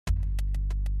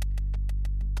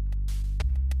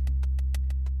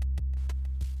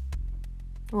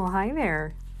Well, hi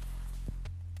there.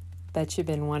 Bet you've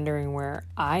been wondering where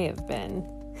I have been.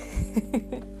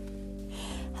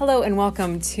 Hello and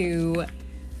welcome to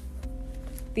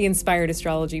the Inspired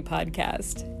Astrology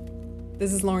Podcast.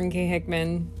 This is Lauren K.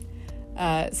 Hickman,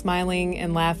 smiling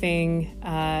and laughing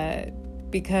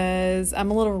because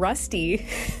I'm a little rusty.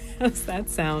 How's that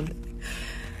sound?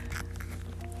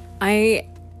 I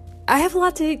have a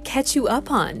lot to catch you up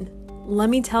on, let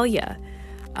me tell you.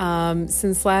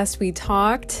 Since last we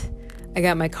talked, I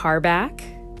got my car back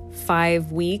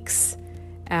 5 weeks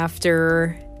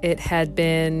after it had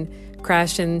been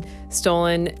crashed and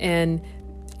stolen and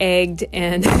egged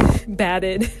and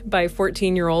batted by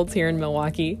 14-year-olds here in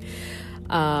Milwaukee.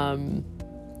 I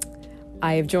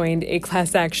have joined a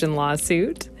class action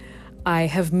lawsuit. I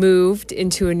have moved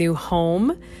into a new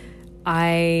home.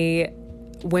 I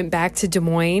went back to Des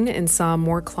Moines and saw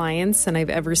more clients than I've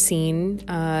ever seen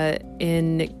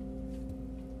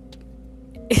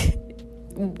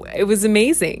it was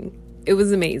amazing. It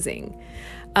was amazing.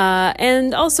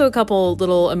 And also a couple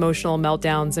little emotional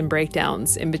meltdowns and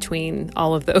breakdowns in between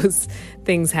all of those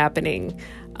things happening.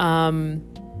 So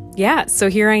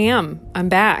here I am. I'm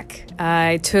back.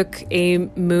 I took a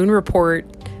moon report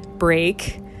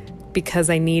break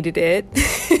because I needed it.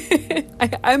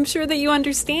 I'm sure that you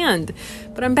understand,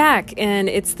 but I'm back and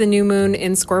it's the new moon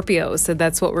in Scorpio. So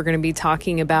that's what we're going to be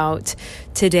talking about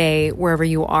today, wherever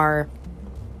you are.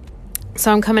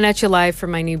 So I'm coming at you live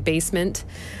from my new basement.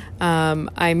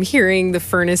 I'm hearing the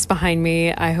furnace behind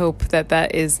me. I hope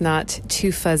that is not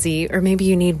too fuzzy, or maybe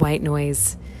you need white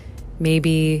noise.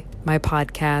 Maybe my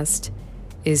podcast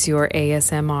is your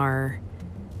ASMR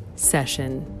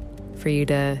session for you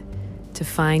to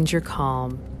find your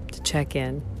calm, to check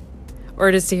in,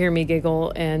 or just to hear me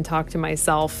giggle and talk to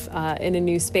myself in a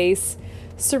new space,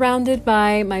 surrounded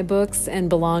by my books and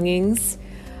belongings.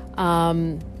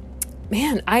 Man,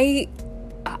 I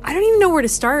don't even know where to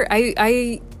start.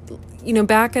 I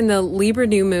back in the Libra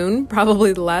new moon,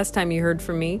 probably the last time you heard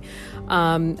from me,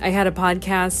 I had a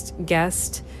podcast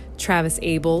guest, Travis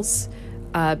Abels,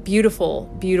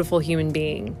 beautiful, beautiful human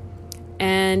being.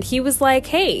 And he was like,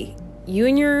 hey, you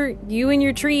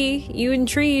and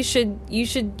Tree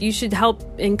should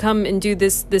help and come and do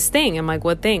this thing. I'm like,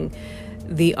 what thing?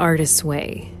 The Artist's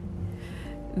Way.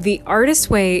 The Artist's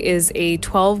Way is a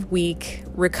 12-week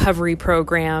recovery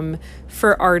program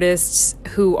for artists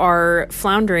who are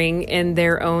floundering in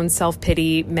their own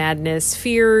self-pity, madness,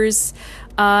 fears,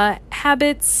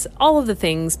 habits, all of the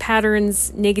things,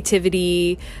 patterns,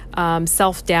 negativity,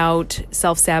 self-doubt,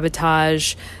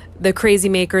 self-sabotage, the crazy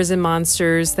makers and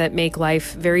monsters that make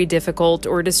life very difficult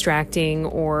or distracting,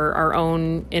 or our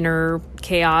own inner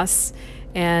chaos,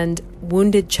 and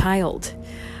wounded child.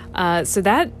 So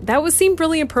that seemed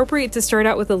really appropriate to start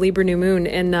out with a Libra new moon.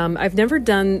 And I've never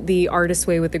done the Artist's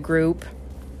Way with a group.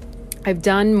 I've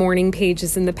done morning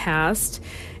pages in the past.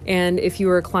 And if you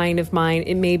are a client of mine,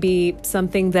 it may be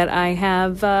something that I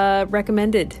have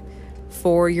recommended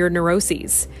for your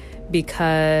neuroses,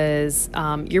 because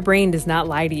your brain does not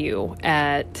lie to you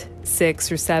at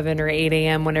 6 or 7 or 8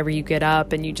 a.m. whenever you get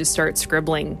up and you just start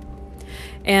scribbling.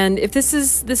 And if this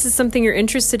is something you're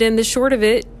interested in, the short of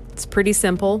it, it's pretty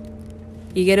simple.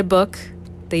 You get a book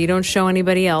that you don't show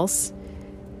anybody else,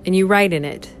 and you write in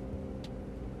it.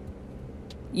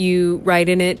 You write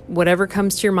in it whatever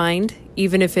comes to your mind,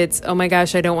 even if it's, oh my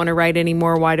gosh, I don't want to write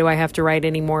anymore. Why do I have to write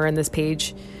anymore on this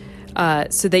page?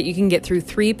 So that you can get through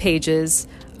 3 pages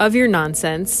of your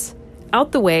nonsense,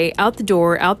 out the way, out the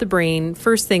door, out the brain,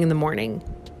 first thing in the morning.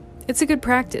 It's a good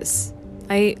practice.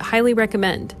 I highly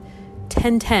recommend.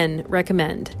 10/10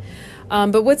 recommend.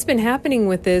 But what's been happening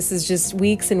with this is just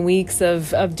weeks and weeks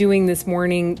of doing this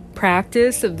morning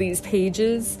practice of these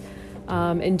pages,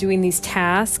 and doing these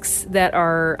tasks that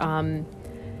are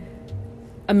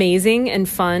amazing and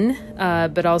fun,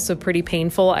 but also pretty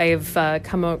painful. I've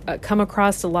come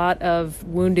across a lot of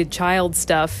wounded child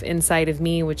stuff inside of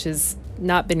me, which has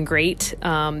not been great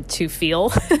to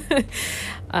feel.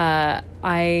 I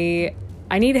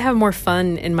need to have more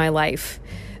fun in my life.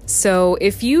 So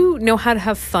if you know how to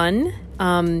have fun,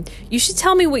 you should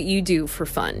tell me what you do for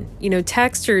fun.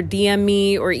 Text or DM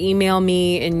me or email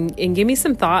me and give me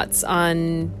some thoughts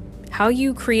on how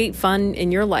you create fun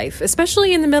in your life,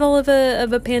 especially in the middle of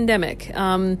a pandemic.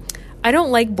 I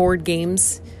don't like board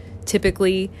games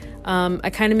typically. I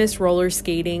kind of miss roller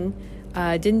skating.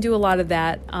 Didn't do a lot of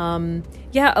that.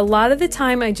 A lot of the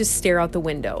time I just stare out the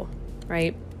window,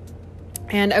 right?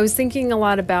 And I was thinking a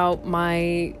lot about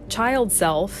my child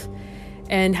self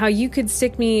and how you could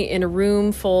stick me in a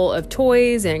room full of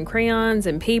toys and crayons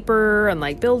and paper and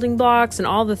like building blocks and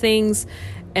all the things,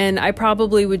 And I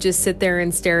probably would just sit there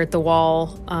and stare at the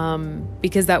wall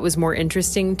because that was more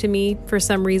interesting to me for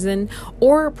some reason.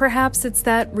 Or perhaps it's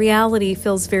that reality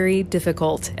feels very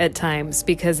difficult at times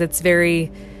because it's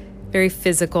very, very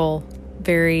physical,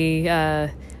 very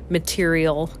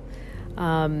material.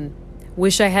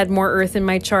 Wish I had more earth in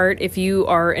my chart. If you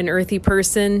are an earthy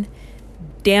person,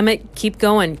 damn it, keep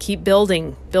going, keep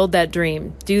building, build that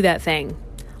dream, do that thing.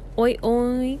 Oi,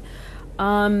 oi.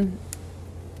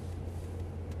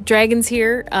 Dragon's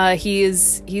here.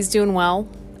 He's doing well.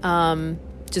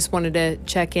 Just wanted to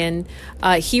check in.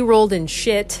 He rolled in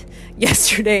shit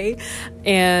yesterday,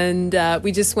 and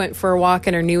we just went for a walk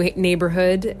in our new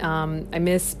neighborhood. I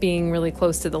miss being really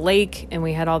close to the lake, and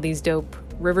we had all these dope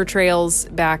river trails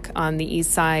back on the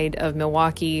east side of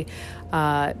Milwaukee.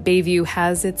 Bayview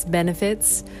has its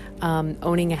benefits.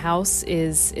 Owning a house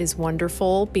is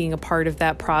wonderful. Being a part of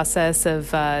that process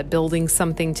of building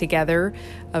something together,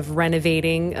 of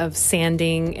renovating, of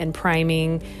sanding and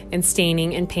priming and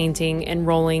staining and painting and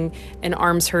rolling and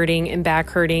arms hurting and back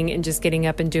hurting and just getting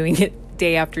up and doing it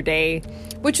day after day,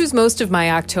 which was most of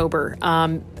my October.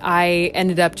 I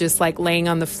ended up just like laying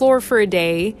on the floor for a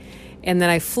day, and then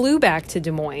I flew back to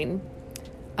Des Moines.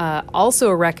 Also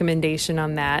a recommendation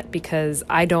on that because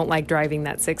I don't like driving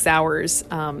that 6 hours.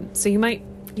 So you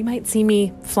might see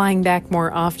me flying back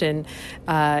more often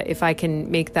if I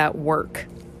can make that work.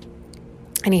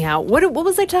 Anyhow, what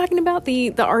was I talking about?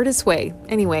 The artist way.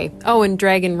 Anyway, and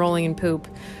dragon rolling in poop,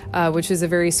 which is a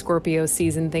very Scorpio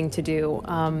season thing to do.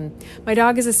 My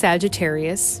dog is a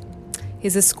Sagittarius.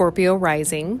 He's a Scorpio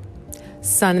rising,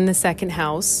 sun in the second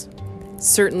house.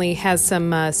 Certainly has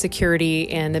some security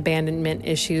and abandonment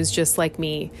issues, just like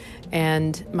me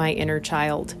and my inner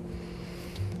child.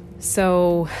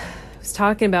 So I was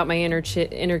talking about my inner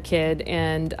kid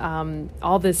and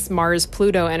all this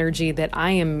Mars-Pluto energy that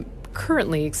I am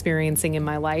currently experiencing in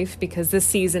my life, because this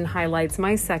season highlights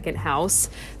my second house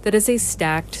that is a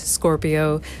stacked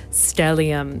Scorpio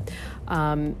stellium.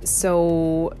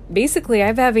 So basically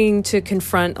I'm having to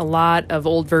confront a lot of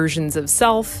old versions of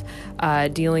self,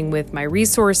 dealing with my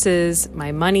resources,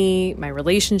 my money, my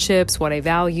relationships, what I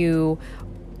value,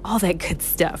 all that good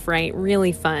stuff, right?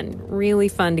 Really fun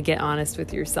to get honest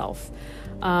with yourself.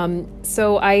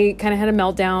 So I kind of had a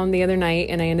meltdown the other night,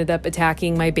 and I ended up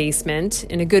attacking my basement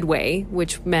in a good way,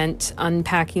 which meant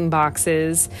unpacking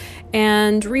boxes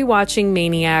and rewatching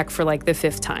Maniac for like the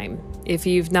 5th time. If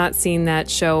you've not seen that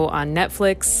show on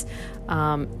Netflix,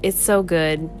 it's so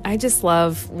good. I just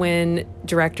love when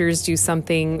directors do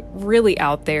something really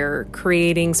out there,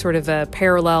 creating sort of a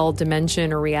parallel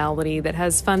dimension or reality that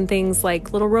has fun things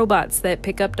like little robots that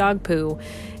pick up dog poo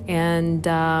and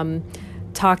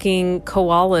talking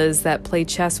koalas that play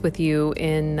chess with you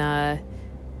in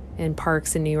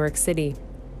parks in New York City.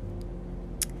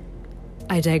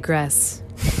 I digress.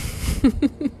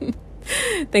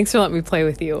 Thanks for letting me play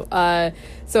with you.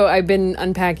 So I've been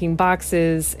unpacking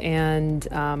boxes, and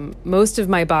most of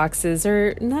my boxes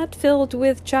are not filled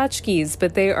with tchotchkes,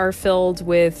 but they are filled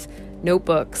with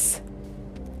notebooks.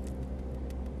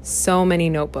 So many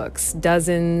notebooks,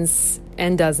 dozens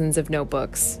and dozens of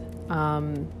notebooks.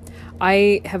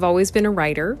 I have always been a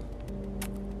writer,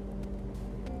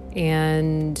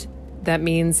 and that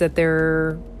means that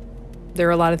there are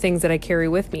a lot of things that I carry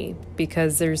with me,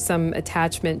 because there's some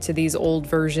attachment to these old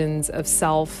versions of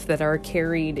self that are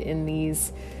carried in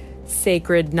these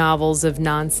sacred novels of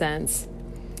nonsense.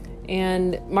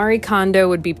 And Marie Kondo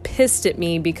would be pissed at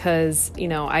me because,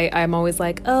 I'm always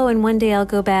like, and one day I'll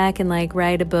go back and like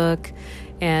write a book.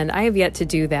 And I have yet to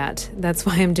do that. That's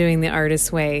why I'm doing the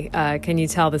artist's way. Can you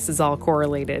tell this is all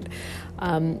correlated?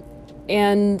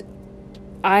 And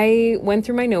I went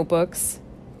through my notebooks,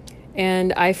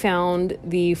 and I found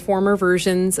the former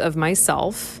versions of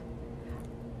myself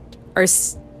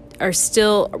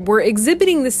we're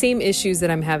exhibiting the same issues that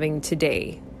I'm having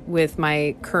today with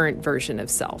my current version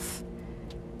of self.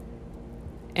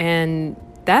 And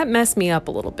that messed me up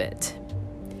a little bit.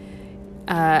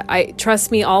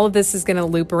 Trust me, all of this is going to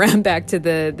loop around back to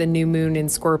the new moon in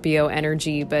Scorpio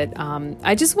energy, but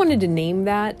I just wanted to name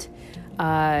that.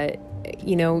 I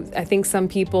think some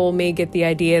people may get the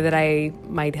idea that I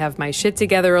might have my shit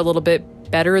together a little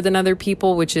bit better than other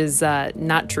people, which is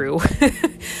not true.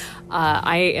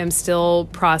 I am still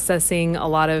processing a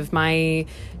lot of my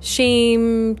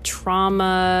shame,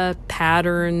 trauma,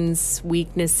 patterns,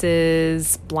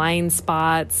 weaknesses, blind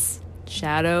spots,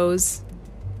 shadows.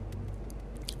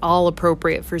 All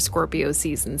appropriate for Scorpio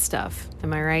season stuff.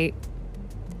 Am I right?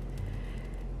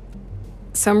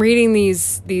 So I'm reading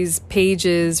these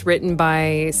pages written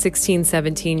by 16,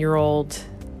 17-year-old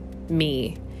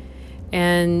me.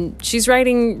 And she's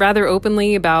writing rather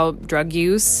openly about drug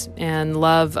use and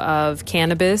love of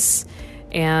cannabis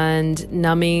and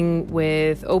numbing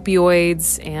with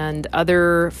opioids and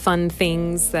other fun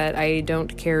things that I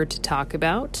don't care to talk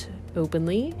about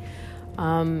openly.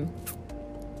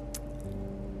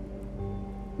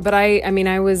 But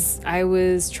I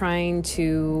was trying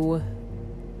to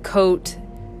coat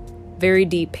very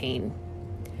deep pain.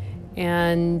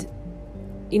 And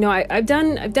I've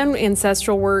done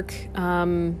ancestral work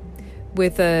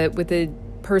with a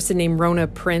person named Rana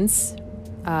Prince,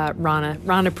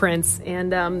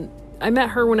 and I met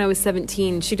her when I was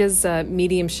 17. She does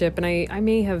mediumship, and I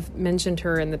may have mentioned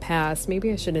her in the past.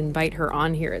 Maybe I should invite her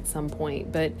on here at some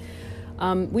point. But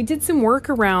we did some work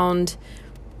around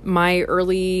my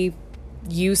early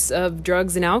use of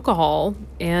drugs and alcohol,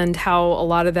 and how a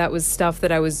lot of that was stuff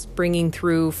that I was bringing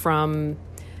through from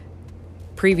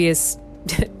previous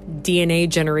DNA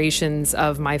generations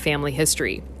of my family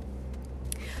history.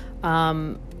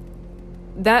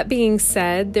 That being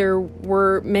said, there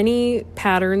were many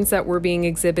patterns that were being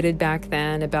exhibited back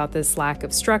then about this lack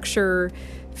of structure,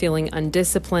 feeling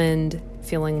undisciplined,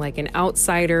 feeling like an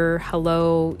outsider.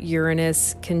 Hello,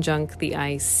 Uranus conjunct the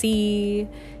IC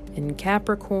in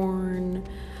Capricorn.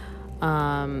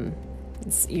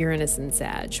 It's Uranus and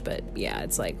Sag, but yeah,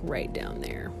 it's like right down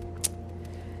there.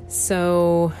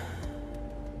 So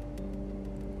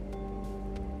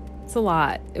it's a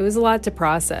lot. It was a lot to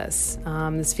process.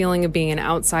 This feeling of being an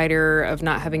outsider, of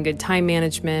not having good time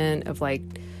management, of like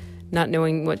not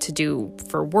knowing what to do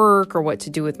for work or what to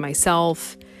do with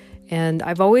myself. And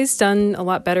I've always done a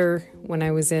lot better when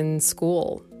I was in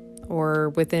school or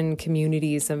within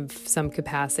communities of some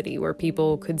capacity where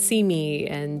people could see me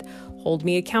and hold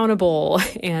me accountable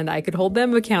and I could hold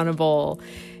them accountable.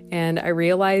 And I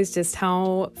realized just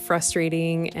how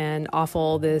frustrating and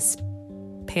awful this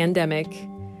pandemic,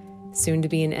 soon to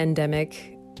be an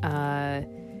endemic,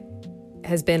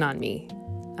 has been on me.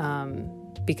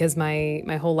 Because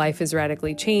my whole life has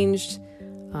radically changed.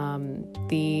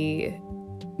 The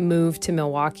move to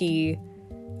Milwaukee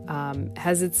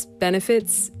has its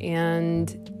benefits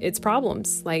and its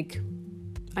problems. Like,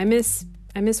 I miss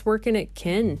working at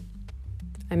Kin.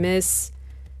 I miss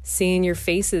seeing your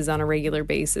faces on a regular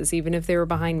basis, even if they were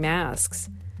behind masks.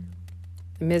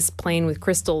 I miss playing with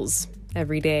crystals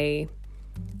every day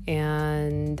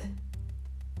and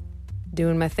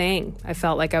doing my thing. I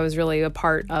felt like I was really a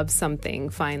part of something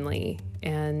finally.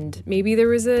 And maybe there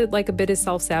was a bit of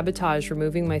self-sabotage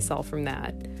removing myself from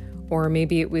that. Or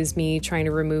maybe it was me trying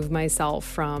to remove myself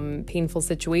from painful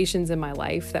situations in my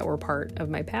life that were part of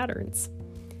my patterns.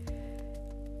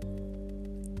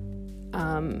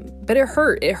 But it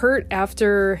hurt. It hurt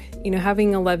after,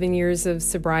 having 11 years of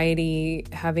sobriety,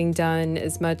 having done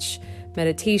as much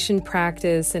meditation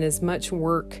practice and as much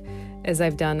work as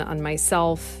I've done on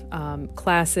myself,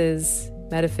 classes,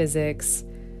 metaphysics,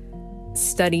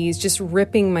 studies, just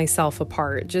ripping myself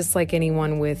apart, just like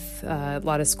anyone with a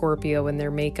lot of Scorpio in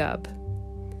their makeup.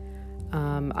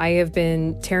 I have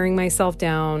been tearing myself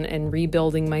down and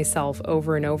rebuilding myself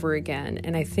over and over again.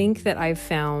 And I think that I've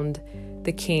found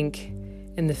the kink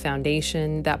in the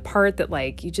foundation, that part that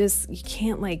you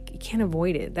can't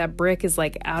avoid it. That brick is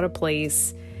out of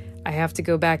place. I have to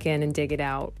go back in and dig it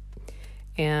out.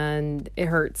 And it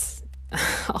hurts.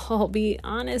 I'll be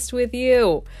honest with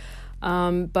you.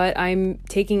 But I'm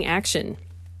taking action.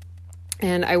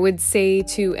 And I would say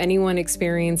to anyone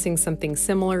experiencing something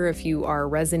similar, if you are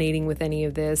resonating with any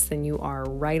of this, then you are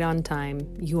right on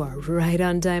time. You are right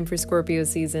on time for Scorpio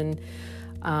season.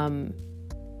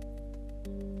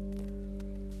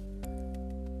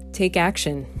 Take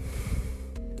action.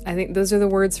 I think those are the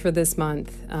words for this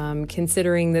month.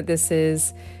 Considering that this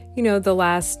is, the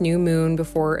last new moon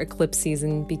before eclipse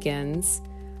season begins.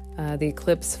 The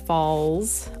eclipse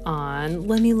falls on,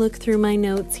 let me look through my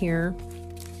notes here.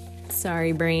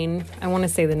 Sorry, brain. I want to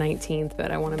say the 19th,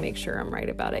 but I want to make sure I'm right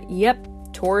about it. Yep,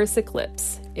 Taurus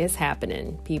eclipse is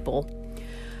happening, people.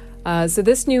 So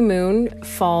this new moon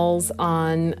falls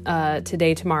on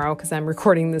tomorrow, because I'm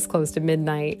recording this close to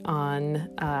midnight, on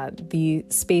the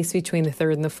space between the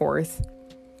 3rd and the 4th.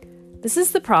 This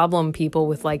is the problem, people,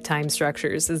 with time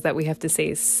structures, is that we have to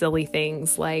say silly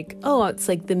things like, oh, it's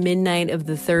the midnight of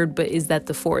the 3rd, but is that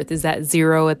the 4th? Is that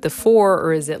 0 at the 4,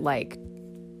 or is it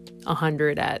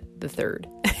 100 at the 3rd?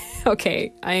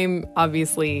 Okay, I'm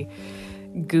obviously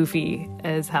goofy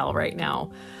as hell right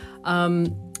now.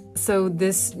 So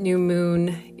this new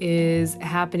moon is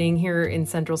happening here in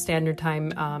Central Standard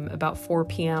Time about 4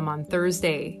 p.m. on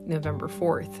Thursday, November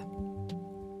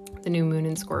 4th. The new moon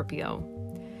in Scorpio.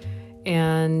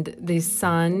 And the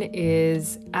sun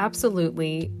is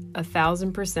absolutely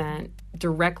 1,000%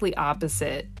 directly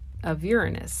opposite of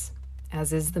Uranus,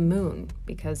 as is the moon,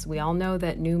 because we all know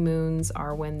that new moons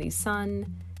are when the sun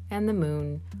and the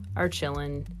moon are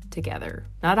chilling together.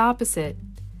 Not opposite,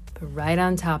 but right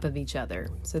on top of each other.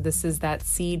 So this is that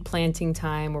seed planting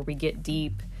time where we get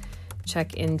deep,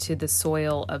 check into the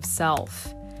soil of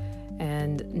self.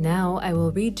 And now I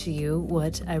will read to you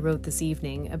what I wrote this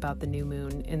evening about the new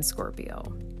moon in Scorpio.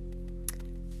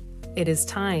 It is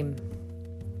time.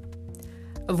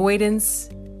 Avoidance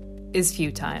is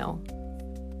futile.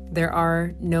 There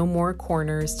are no more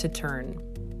corners to turn.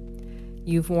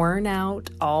 You've worn out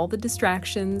all the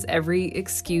distractions, every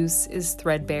excuse is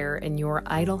threadbare, and your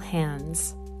idle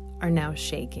hands are now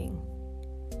shaking.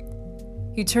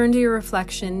 You turn to your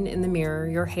reflection in the mirror,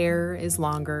 your hair is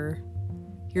longer,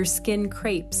 your skin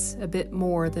crepes a bit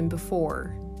more than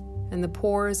before, and the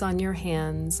pores on your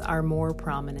hands are more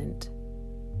prominent.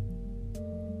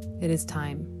 It is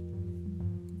time.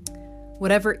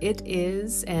 Whatever it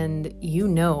is, and you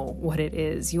know what it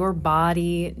is, your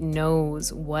body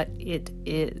knows what it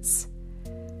is.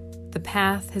 The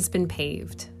path has been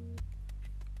paved.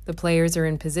 The players are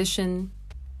in position,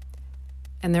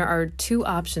 and there are two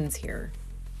options here.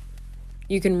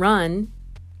 You can run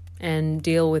and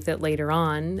deal with it later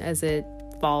on as it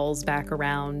falls back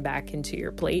around, back into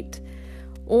your plate,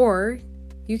 or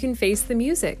you can face the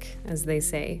music, as they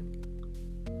say.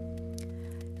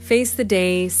 Face the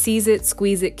day, seize it,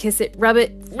 squeeze it, kiss it, rub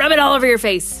it all over your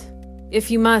face, if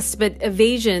you must, but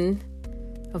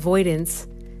avoidance,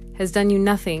 has done you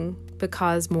nothing but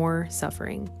cause more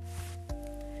suffering.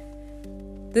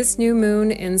 This new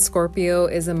moon in Scorpio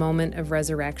is a moment of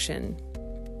resurrection,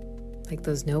 like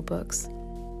those notebooks.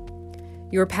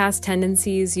 Your past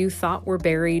tendencies you thought were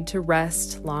buried to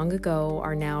rest long ago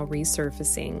are now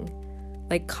resurfacing,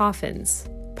 like coffins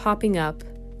popping up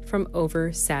from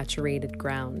oversaturated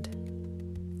ground.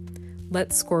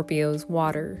 Let Scorpio's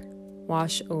water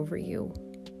wash over you.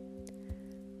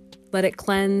 Let it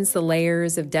cleanse the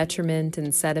layers of detriment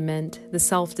and sediment, the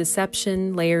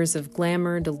self-deception, layers of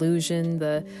glamour, delusion,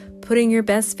 the putting your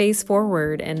best face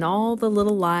forward, and all the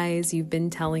little lies you've been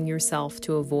telling yourself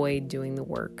to avoid doing the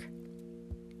work.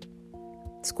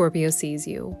 Scorpio sees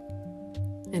you,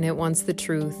 and it wants the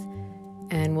truth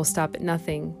and will stop at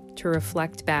nothing to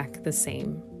reflect back the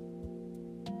same.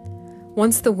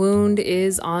 Once the wound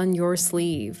is on your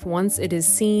sleeve, once it is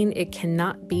seen, it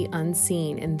cannot be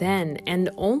unseen, and then, and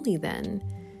only then,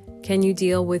 can you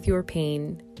deal with your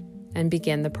pain and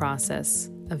begin the process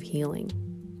of healing.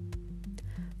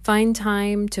 Find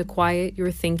time to quiet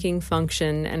your thinking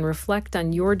function and reflect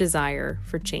on your desire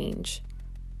for change,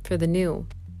 for the new,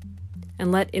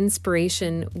 and let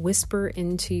inspiration whisper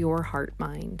into your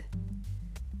heart-mind.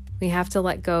 We have to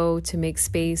let go to make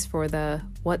space for the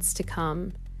what's to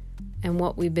come and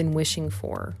what we've been wishing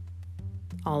for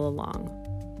all along.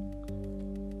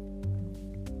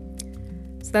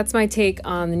 So that's my take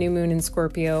on the new moon in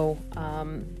Scorpio.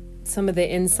 Some of the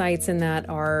insights in that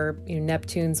are,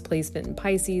 Neptune's placement in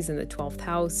Pisces in the 12th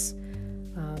house.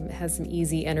 It has some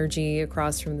easy energy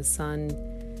across from the sun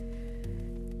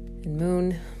and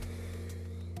moon.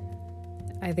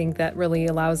 I think that really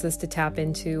allows us to tap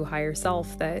into higher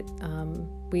self, that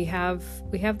we have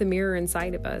the mirror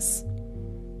inside of us.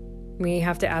 We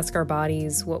have to ask our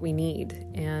bodies what we need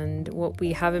and what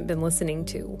we haven't been listening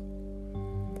to.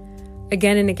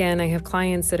 Again and again, I have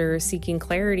clients that are seeking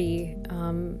clarity,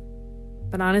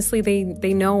 but honestly,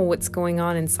 they know what's going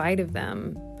on inside of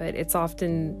them, but it's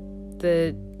often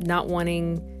the not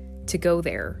wanting to go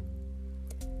there.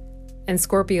 And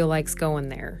Scorpio likes going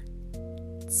there.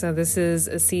 So this is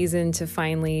a season to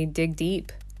finally dig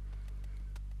deep.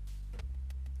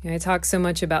 I talk so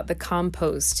much about the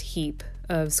compost heap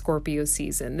of Scorpio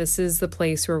season. This is the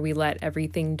place where we let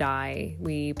everything die.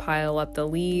 We pile up the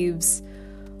leaves,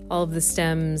 all of the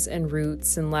stems and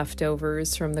roots and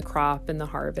leftovers from the crop and the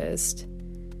harvest.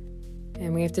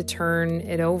 And we have to turn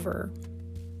it over.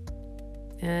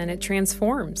 And it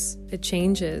transforms. It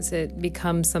changes. It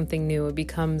becomes something new. It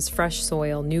becomes fresh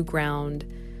soil, new ground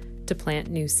to plant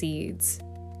new seeds.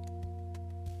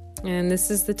 And this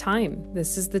is the time.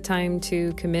 This is the time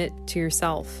to commit to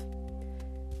yourself,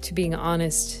 to being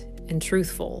honest and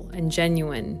truthful and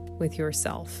genuine with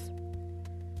yourself.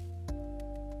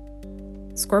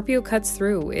 Scorpio cuts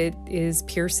through. It is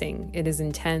piercing. It is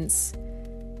intense.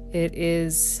 It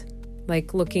is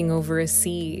like looking over a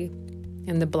sea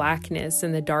and the blackness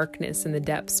and the darkness and the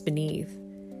depths beneath.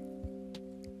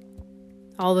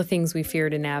 All the things we fear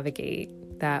to navigate,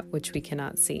 that which we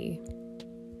cannot see.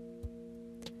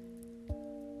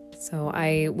 So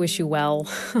I wish you well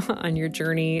on your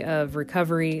journey of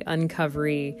recovery,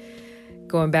 uncovery,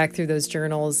 going back through those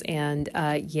journals, and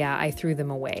yeah, I threw them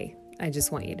away. I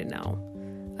just want you to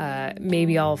know.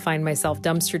 Maybe I'll find myself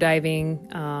dumpster diving.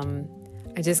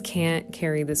 I just can't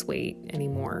carry this weight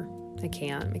anymore. I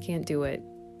can't do it.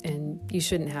 And you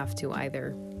shouldn't have to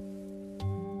either.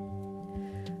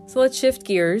 So let's shift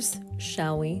gears,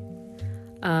 shall we?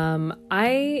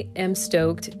 I am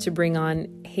stoked to bring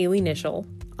on Haley Niichel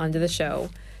onto the show.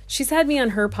 She's had me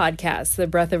on her podcast, the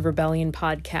Breath of Rebellion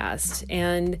podcast.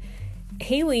 And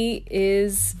Haley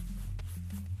is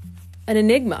an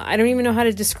enigma. I don't even know how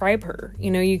to describe her.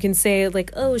 You know, you can say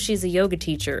like, oh, she's a yoga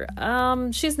teacher.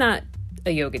 She's not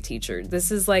a yoga teacher.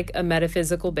 This is like a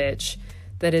metaphysical bitch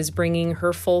that is bringing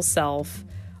her full self,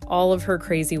 all of her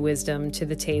crazy wisdom to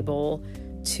the table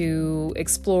to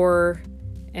explore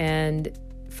and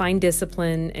find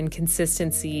discipline and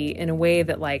consistency in a way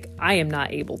that like I am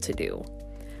not able to do.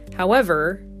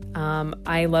 However,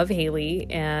 I love Haley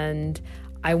and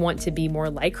I want to be more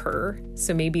like her.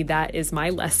 So maybe that is my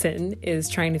lesson, is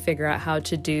trying to figure out how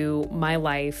to do my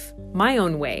life my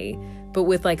own way, but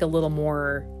with like a little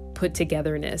more put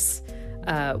togetherness,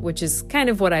 which is kind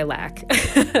of what I lack.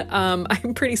 I'm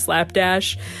pretty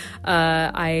slapdash.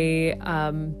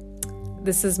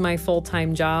 This is my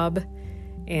full-time job,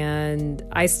 and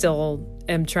I still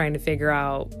am trying to figure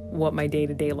out what my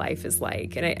day-to-day life is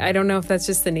like. And I don't know if that's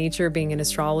just the nature of being an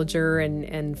astrologer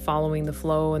and following the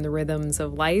flow and the rhythms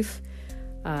of life.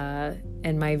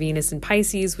 And my Venus in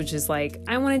Pisces, which is like,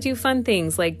 I want to do fun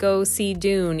things like go see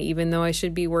Dune, even though I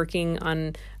should be working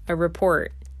on a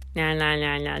report.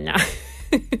 Nah.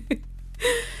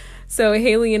 So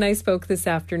Haley and I spoke this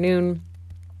afternoon.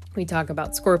 We talk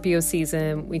about Scorpio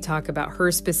season. We talk about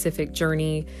her specific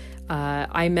journey.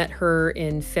 I met her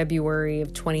in February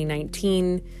of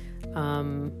 2019.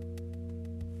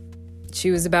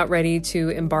 She was about ready to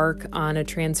embark on a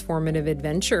transformative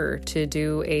adventure to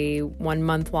do a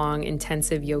 1-month-long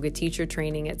intensive yoga teacher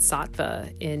training at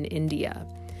Sattva in India.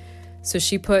 So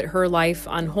she put her life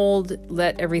on hold,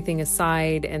 let everything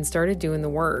aside, and started doing the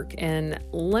work. And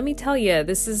let me tell you,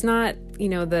 this is not,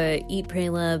 the eat, pray,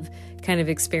 love kind of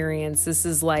experience. This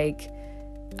is like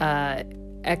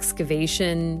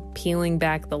excavation, peeling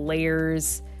back the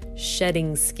layers,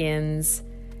 shedding skins.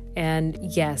 And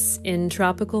yes, in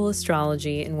tropical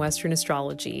astrology and Western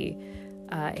astrology,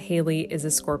 Haley is a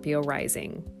Scorpio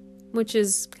rising, which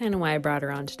is kind of why I brought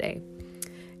her on today.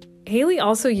 Haley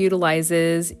also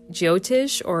utilizes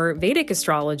Jyotish or Vedic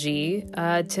astrology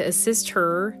to assist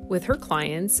her with her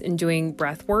clients in doing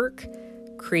breath work,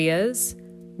 kriyas,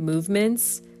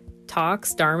 movements,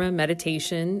 talks, dharma,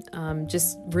 meditation,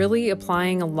 just really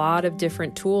applying a lot of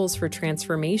different tools for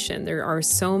transformation. There are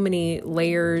so many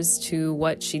layers to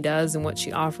what she does and what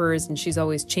she offers, and she's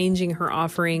always changing her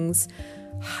offerings.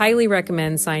 Highly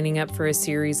recommend signing up for a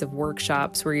series of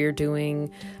workshops where you're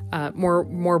doing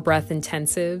more breath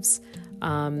intensives.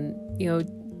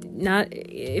 Not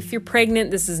if you're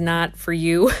pregnant, this is not for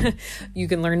you. You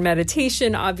can learn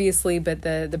meditation, obviously, but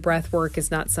the breath work is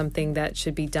not something that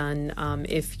should be done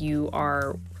if you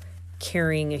are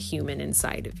carrying a human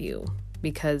inside of you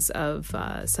because of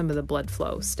some of the blood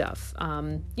flow stuff.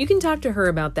 You can talk to her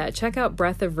about that. Check out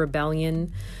Breath of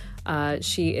Rebellion.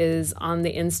 She is on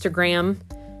the Instagram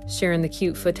sharing the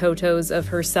cute photos of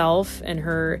herself and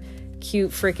her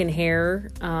cute freaking hair.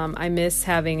 I miss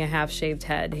having a half-shaved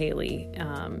head, Haley.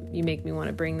 You make me want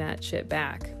to bring that shit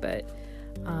back, but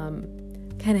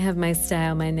kind of have my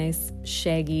style, my nice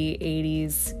shaggy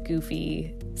 80s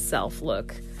goofy self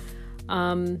look.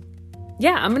 I'm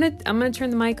gonna turn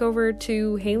the mic over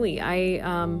to Haley.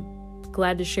 I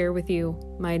glad to share with you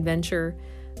my adventure.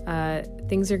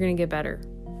 Things are gonna get better.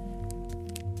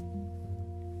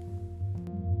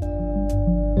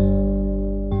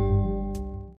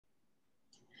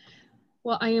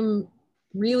 Well, I am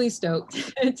really stoked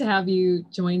to have you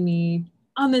join me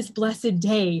on this blessed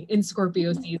day in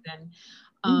Scorpio season.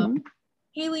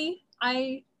 Haley,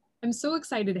 I am so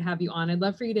excited to have you on. I'd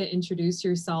love for you to introduce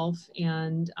yourself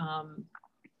and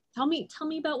tell me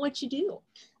about what you do.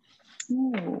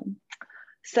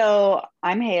 So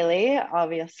I'm Haley,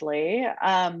 obviously.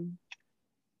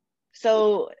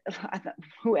 So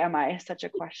who am I? Such a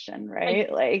question,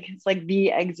 right? Like it's like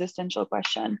the existential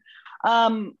question.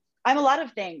 I'm a lot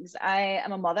of things. I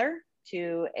am a mother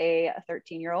to a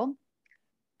 13-year-old.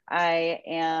 I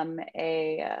am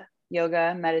a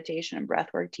yoga, meditation, and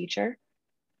breathwork teacher.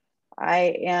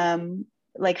 I am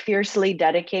like fiercely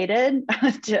dedicated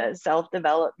to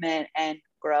self-development and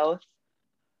growth.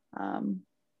 I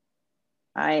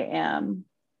am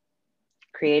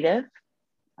creative.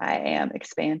 I am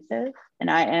expansive,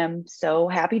 and I am so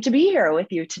happy to be here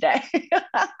with you today.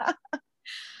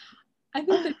 I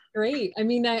think that's great. I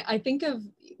mean, I think of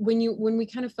when we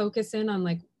kind of focus in on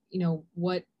like,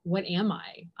 what am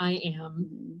I? I am.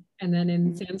 Mm-hmm. And then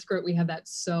in Mm-hmm. Sanskrit, we have that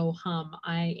so hum,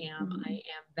 Mm-hmm. I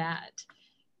am that.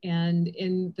 And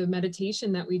in the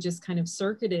meditation that we just kind of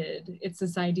circuited, it's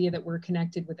this idea that we're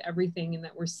connected with everything and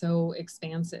that we're so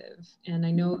expansive. And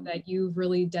I know that you've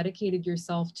really dedicated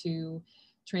yourself to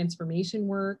transformation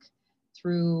work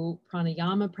through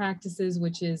pranayama practices,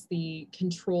 which is the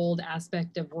controlled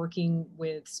aspect of working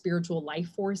with spiritual life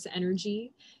force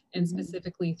energy, and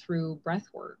specifically through breath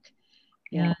work.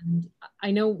 Yeah. And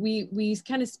I know we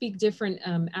kind of speak different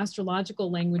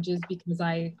astrological languages because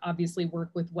I obviously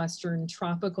work with Western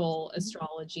tropical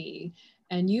astrology.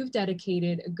 And you've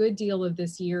dedicated a good deal of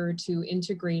this year to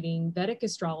integrating Vedic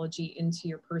astrology into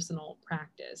your personal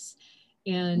practice.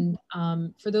 And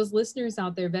for those listeners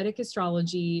out there, Vedic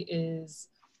astrology is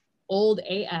old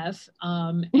AF,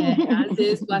 and as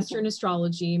is Western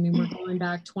astrology. I mean, we're going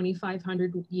back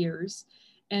 2,500 years.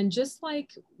 And just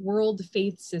like world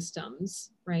faith systems,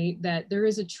 right, that there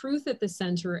is a truth at the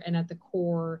center and at the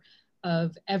core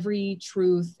of every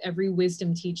truth, every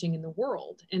wisdom teaching in the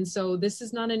world. And so this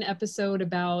is not an episode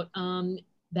about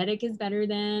Vedic is better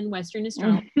than Western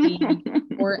astrology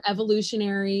or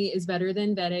evolutionary is better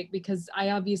than Vedic, because I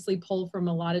obviously pull from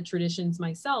a lot of traditions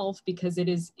myself because it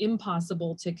is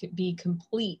impossible to be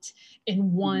complete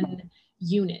in one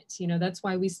unit. That's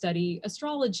why we study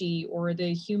astrology or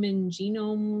the human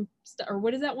genome, or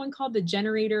what is that one called? The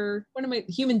generator,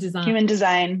 human design. Human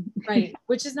design. Right.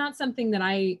 Which is not something that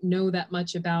I know that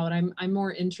much about. I'm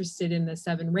more interested in the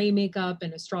 7-ray makeup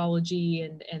and astrology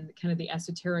and kind of the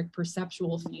esoteric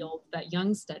perceptual field that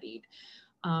Jung studied.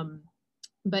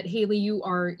 But Haley, you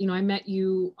are, I met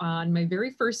you on my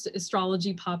very first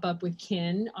astrology pop-up with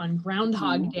Kin on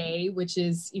Groundhog Day, which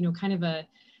is, kind of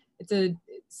it's a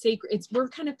sacred, we're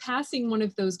kind of passing one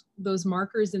of those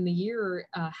markers in the year,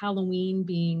 Halloween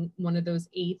being one of those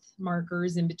 8th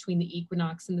markers in between the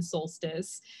equinox and the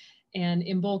solstice. And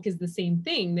Imbolc is the same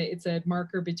thing, that it's a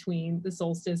marker between the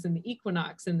solstice and the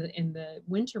equinox in the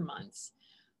winter months.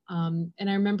 And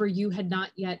I remember you had not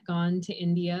yet gone to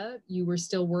India. You were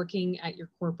still working at your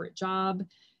corporate job.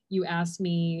 You asked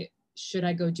me, should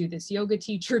I go do this yoga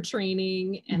teacher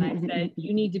training? And I said,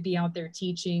 you need to be out there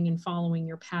teaching and following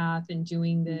your path and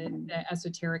doing the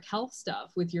esoteric health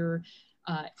stuff with your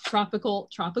tropical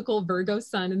Virgo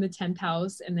sun in the 10th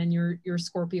house, and then your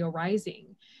Scorpio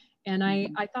rising. And I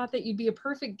thought that you'd be a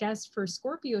perfect guest for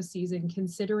Scorpio season,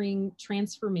 considering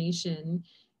transformation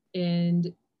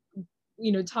and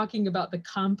talking about the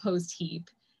compost heap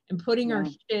and putting our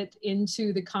shit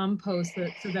into the compost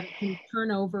so that it can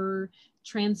turn over,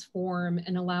 transform,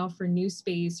 and allow for new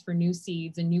space for new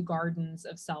seeds and new gardens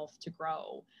of self to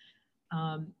grow.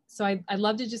 So I'd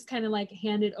love to just kind of like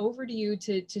hand it over to you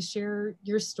to share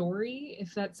your story,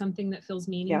 if that's something that feels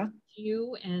meaningful to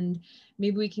you. And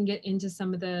maybe we can get into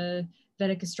some of the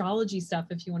Vedic astrology stuff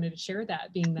if you wanted to share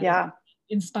that, being that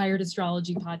inspired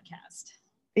astrology podcast.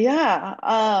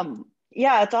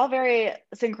 Yeah, it's all very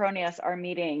synchronous, our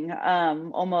meeting,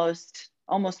 almost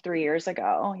 3 years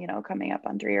ago, coming up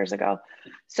on 3 years ago.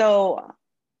 So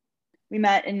we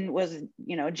met in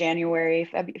January,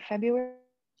 February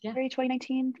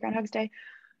 2019, Groundhog's Day.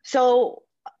 So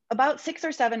about 6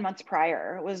 or 7 months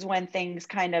prior was when things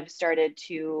kind of started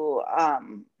to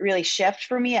really shift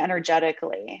for me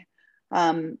energetically.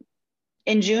 In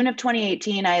June of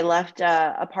 2018, I left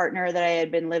a partner that I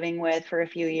had been living with for a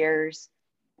few years,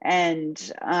 and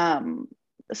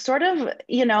sort of,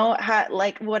 had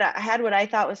what I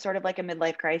thought was sort of like a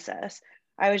midlife crisis.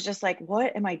 I was just like,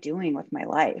 what am I doing with my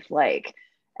life? Like,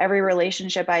 every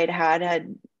relationship I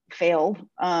had failed,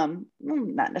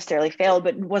 not necessarily failed,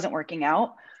 but wasn't working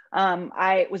out.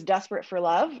 I was desperate for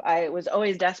love. I was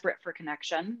always desperate for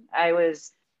connection. I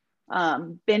was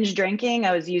binge drinking.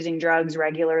 I was using drugs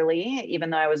regularly.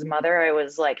 Even though I was a mother, I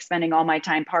was like spending all my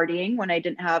time partying when I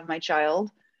didn't have my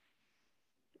child.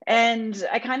 And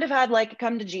I kind of had like a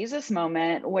come to Jesus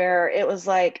moment where it was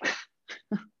like,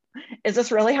 is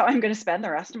this really how I'm going to spend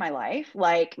the rest of my life?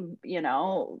 Like,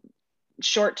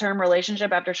 short-term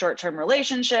relationship after short-term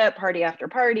relationship, party after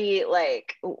party,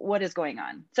 like what is going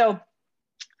on? So,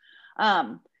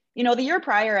 the year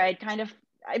prior,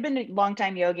 I'd been a long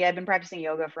time yogi. I'd been practicing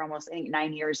yoga for almost, I think,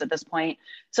 9 years at this point.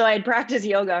 So I'd practiced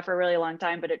yoga for a really long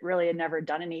time, but it really had never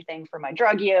done anything for my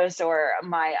drug use or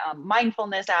my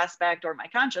mindfulness aspect or my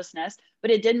consciousness,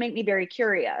 but it did make me very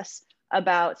curious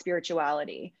about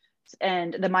spirituality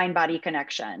and the mind-body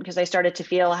connection, because I started to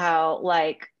feel how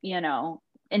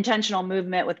intentional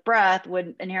movement with breath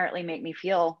would inherently make me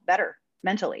feel better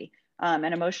mentally.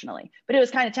 and emotionally, but it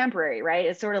was kind of temporary, right?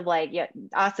 It's sort of like, yeah,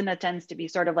 asana tends to be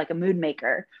sort of like a mood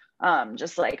maker.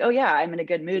 Just like, oh yeah, I'm in a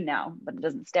good mood now, but it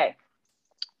doesn't stay.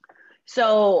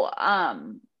 So I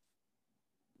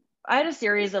had a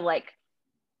series of like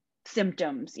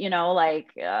symptoms,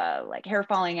 like hair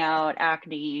falling out,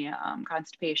 acne,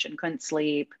 constipation, couldn't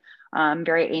sleep,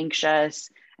 very anxious.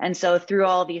 And so through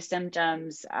all these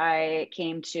symptoms, I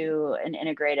came to an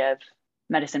integrative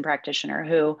medicine practitioner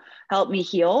who helped me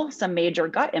heal some major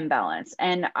gut imbalance.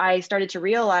 And I started to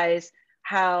realize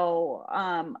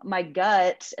how my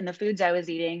gut and the foods I was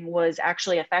eating was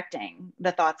actually affecting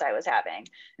the thoughts I was having.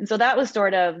 And so that was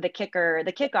sort of the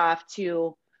kickoff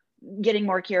to getting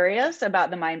more curious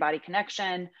about the mind body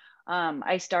connection.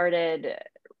 I started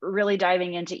really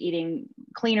diving into eating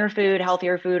cleaner food,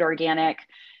 healthier food, organic.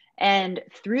 And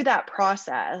through that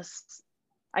process,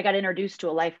 I got introduced to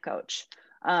a life coach.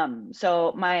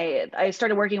 I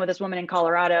started working with this woman in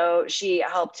Colorado. She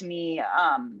helped me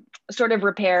sort of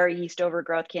repair yeast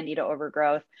overgrowth, candida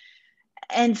overgrowth.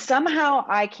 And somehow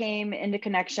I came into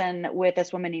connection with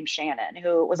this woman named Shannon,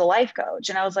 who was a life coach.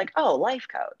 And I was like, oh, life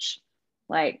coach.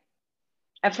 Like,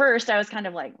 at first I was kind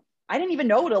of like, I didn't even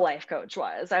know what a life coach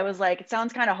was. I was like, it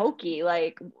sounds kind of hokey,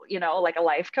 like, like a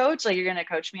life coach, like you're going to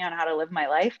coach me on how to live my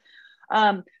life.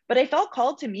 But I felt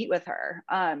called to meet with her.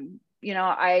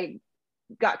 I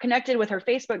got connected with her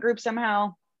Facebook group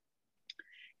somehow,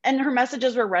 and her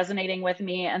messages were resonating with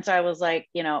me. And so I was like,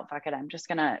 fuck it, I'm just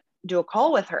going to do a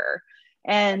call with her.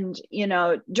 And,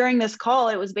 during this call,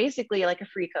 it was basically like a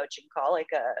free coaching call,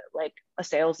 like a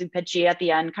salesy pitchy at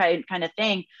the end kind of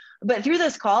thing. But through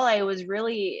this call,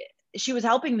 she was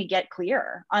helping me get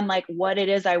clear on like what it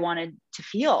is I wanted to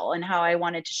feel and how I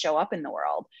wanted to show up in the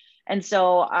world. And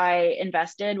so I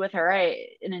invested with her an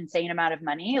insane amount of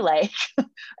money. Like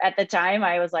at the time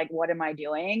I was like, what am I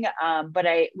doing? But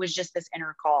I was just this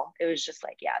inner call. It was just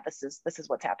like, yeah, this is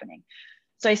what's happening.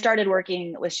 So I started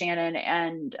working with Shannon,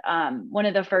 and one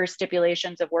of the first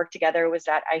stipulations of work together was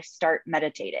that I start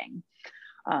meditating.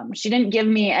 She didn't give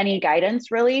me any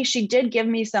guidance really. She did give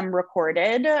me some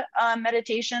recorded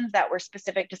meditations that were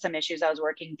specific to some issues I was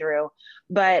working through,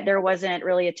 but there wasn't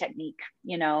really a technique,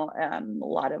 a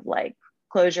lot of like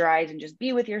close your eyes and just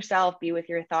be with yourself, be with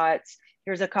your thoughts.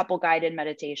 Here's a couple guided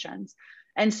meditations.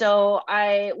 And so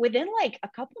within like a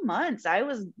couple months, I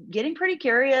was getting pretty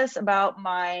curious about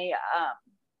my,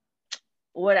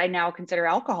 what I now consider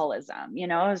alcoholism.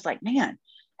 I was like, man,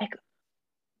 like,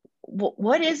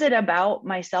 what is it about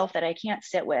myself that I can't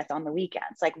sit with on the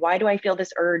weekends? Like, why do I feel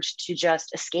this urge to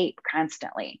just escape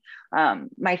constantly?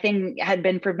 My thing had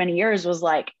been for many years was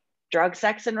like drug,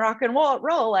 sex, and rock and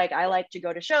roll. Like, I like to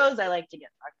go to shows, I like to get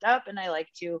fucked up, and I like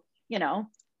to,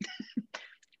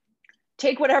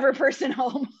 take whatever person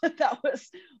home that was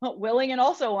willing and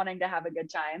also wanting to have a good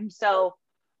time. So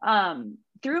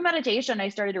through meditation, I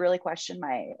started to really question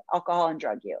my alcohol and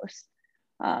drug use.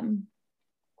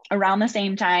 Around the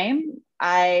same time,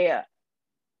 I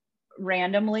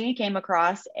randomly came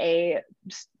across a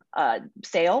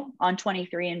sale on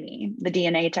 23andMe, the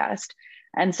DNA test.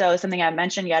 And so something I haven't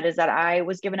mentioned yet is that I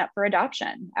was given up for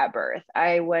adoption at birth.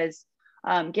 I was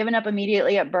given up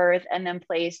immediately at birth and then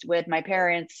placed with my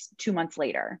parents 2 months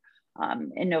later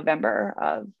in November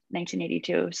of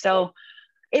 1982. So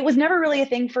it was never really a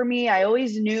thing for me. I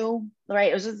always knew,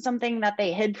 right? It was something that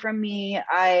they hid from me.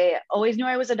 I always knew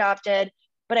I was adopted,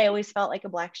 but I always felt like a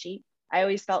black sheep. I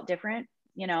always felt different.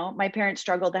 My parents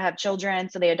struggled to have children,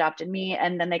 so they adopted me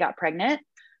and then they got pregnant,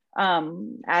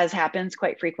 as happens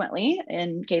quite frequently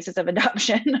in cases of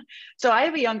adoption. So I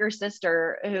have a younger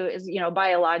sister who is,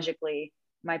 biologically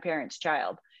my parents'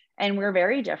 child, and we're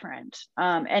very different.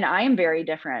 And I am very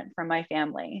different from my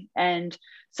family. And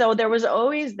so there was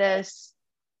always this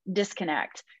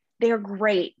disconnect. They're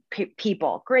great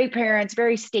people, great parents,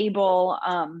 very stable.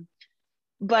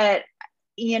 But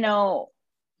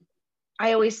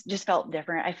I always just felt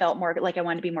different. I felt more like I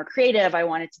wanted to be more creative. I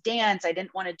wanted to dance. I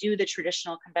didn't want to do the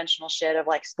traditional conventional shit of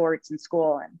like sports and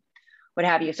school and what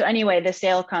have you. So anyway, the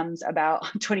sale comes about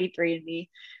 23andMe,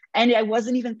 and I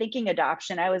wasn't even thinking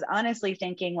adoption. I was honestly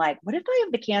thinking like, what if I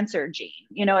have the cancer gene?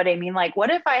 You know what I mean? Like, what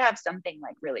if I have something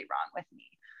like really wrong with me?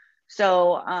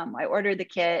 So I ordered the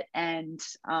kit and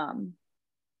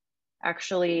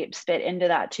actually spit into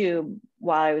that tube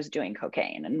while I was doing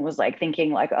cocaine, and was like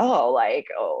thinking like, oh, I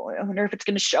wonder if it's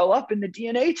going to show up in the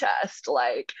DNA test.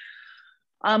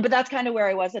 But that's kind of where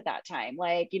I was at that time.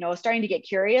 Like, starting to get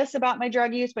curious about my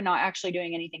drug use, but not actually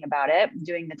doing anything about it,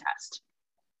 doing the test.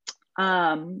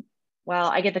 Well,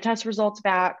 I get the test results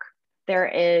back. There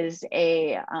is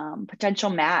a potential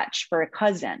match for a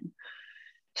cousin.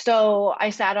 So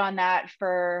I sat on that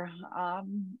for, a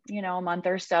month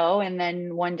or so. And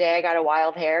then one day I got a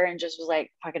wild hair and just was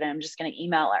like, fuck it, I'm just going to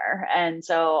email her. And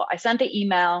so I sent the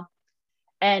email,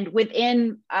 and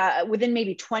within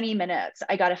maybe 20 minutes,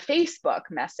 I got a Facebook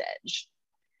message,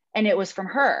 and it was from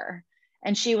her.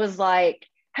 And she was like,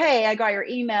 hey, I got your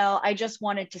email. I just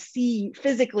wanted to see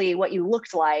physically what you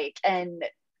looked like. And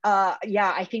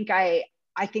yeah, I think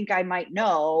I might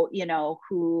know,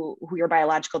 who your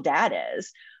biological dad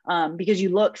is, because you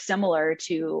look similar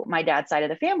to my dad's side of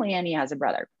the family, and he has a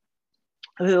brother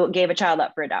who gave a child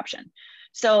up for adoption.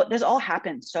 So this all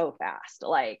happened so fast.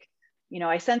 Like,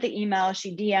 I sent the email,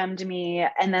 she DM'd me,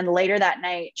 and then later that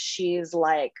night, she's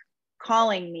like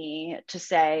calling me to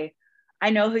say, I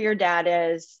know who your dad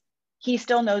is. He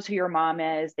still knows who your mom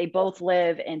is. They both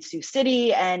live in Sioux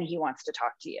City, and he wants to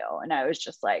talk to you. And I was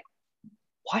just like,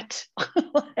 what?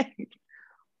 Like,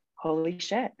 holy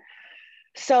shit.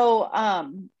 So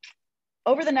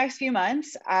over the next few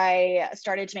months, I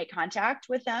started to make contact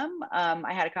with them.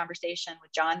 I had a conversation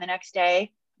with John the next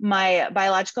day. My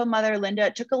biological mother, Linda,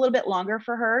 it took a little bit longer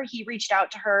for her. He reached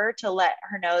out to her to let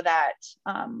her know that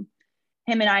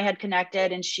him and I had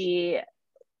connected, and she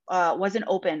wasn't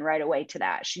open right away to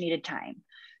that. She needed time.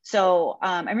 So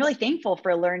I'm really thankful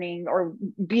for learning or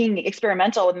being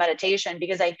experimental with meditation,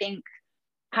 because I think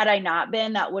had I not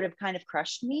been, that would have kind of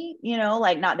crushed me,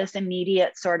 like not this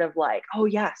immediate sort of like, oh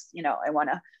yes, I want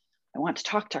to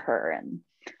talk to her. And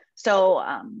so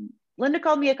Linda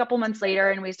called me a couple months later,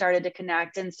 and we started to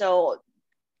connect. And so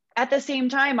at the same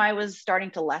time, I was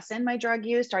starting to lessen my drug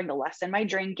use, starting to lessen my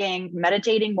drinking,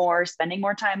 meditating more, spending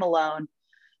more time alone.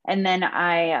 And then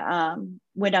I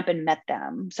went up and met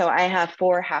them. So I have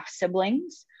 4 half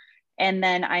siblings. And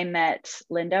then I met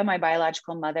Linda, my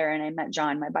biological mother, and I met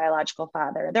John, my biological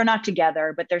father. They're not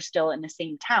together, but they're still in the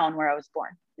same town where I was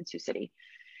born, in Sioux City.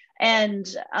 And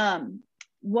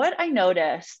what I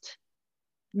noticed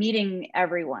meeting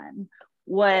everyone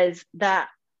was that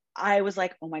I was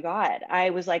like, oh my God, I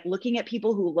was like looking at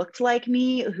people who looked like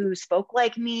me, who spoke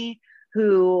like me,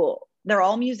 who they're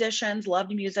all musicians,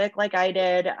 loved music like I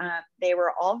did. They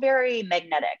were all very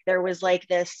magnetic. There was like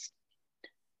this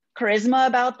charisma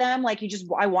about them. Like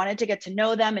I wanted to get to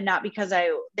know them, and not because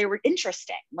they were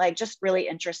interesting, like just really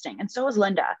interesting. And so was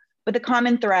Linda. But the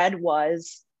common thread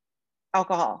was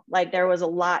alcohol. Like there was a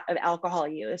lot of alcohol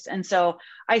use. And so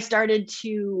I started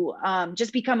to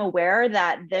just become aware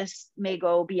that this may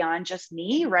go beyond just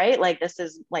me, right? Like this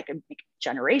is like a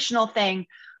generational thing.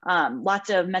 Lots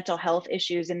of mental health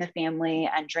issues in the family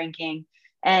and drinking.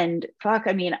 And fuck,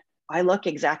 I mean, I look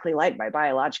exactly like my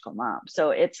biological mom. So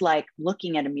it's like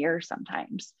looking at a mirror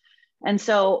sometimes. And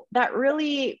so that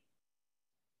really,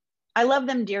 I love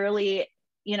them dearly,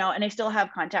 and I still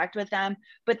have contact with them.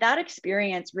 But that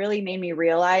experience really made me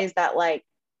realize that, like,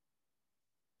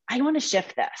 I want to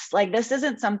shift this. Like, this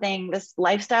isn't this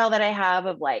lifestyle that I have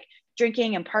of like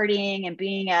drinking and partying and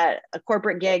being at a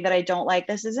corporate gig that I don't like.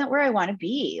 This isn't where I want to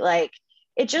be. Like,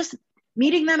 it just,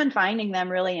 meeting them and finding them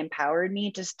really empowered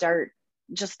me to start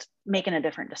just making a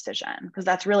different decision, because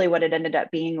that's really what it ended up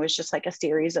being, was just like a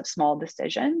series of small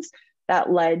decisions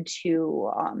that led to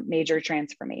major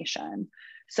transformation.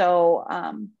 So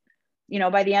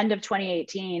by the end of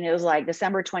 2018, it was like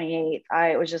December 28th,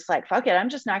 I was just like, fuck it, I'm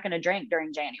just not going to drink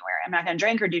during January. I'm not going to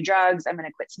drink or do drugs. I'm going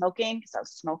to quit smoking, because I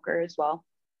was a smoker as well.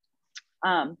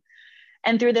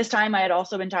 And through this time, I had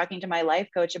also been talking to my life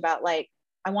coach about, like,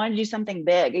 I wanted to do something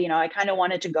big. I kind of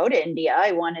wanted to go to India.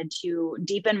 I wanted to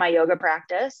deepen my yoga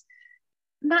practice,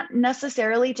 not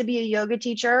necessarily to be a yoga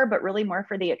teacher, but really more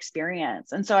for the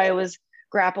experience. And so I was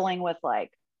grappling with,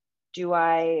 like, do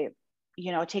I,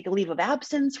 take a leave of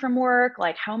absence from work?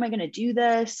 Like, how am I going to do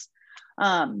this?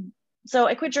 So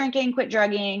I quit drinking, quit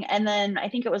drugging. And then I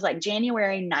think it was like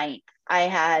January 9th, I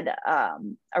had a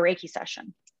Reiki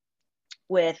session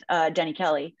with Denny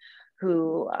Kelly,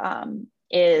 who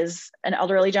is an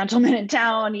elderly gentleman in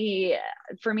town. He,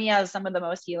 for me, has some of the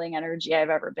most healing energy I've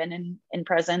ever been in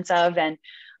presence of. And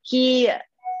he,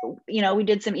 we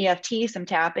did some EFT, some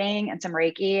tapping, and some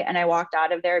Reiki. And I walked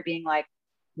out of there being like,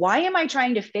 why am I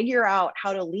trying to figure out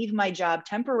how to leave my job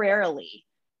temporarily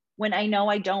when I know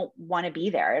I don't want to be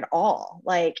there at all?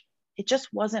 Like, it just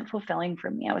wasn't fulfilling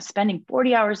for me. I was spending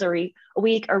 40 hours a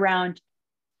week around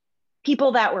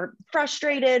people that were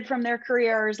frustrated from their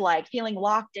careers, like feeling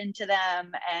locked into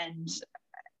them. And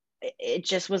it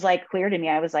just was like clear to me.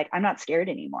 I was like, I'm not scared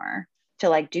anymore to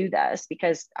like do this,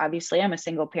 because obviously I'm a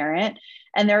single parent,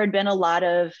 and there had been a lot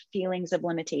of feelings of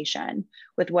limitation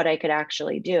with what I could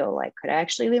actually do. Like, could I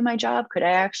actually leave my job? Could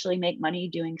I actually make money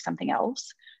doing something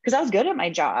else? Because I was good at my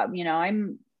job.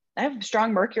 I'm I have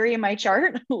strong Mercury in my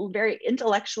chart, very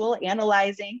intellectual,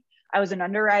 analyzing. I was an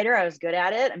underwriter. I was good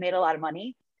at it. I made a lot of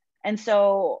money. And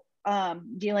so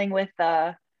dealing with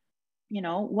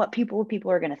what people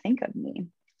are going to think of me.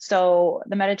 So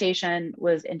the meditation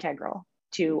was integral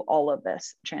to all of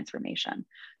this transformation.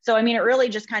 So, I mean, it really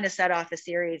just kind of set off a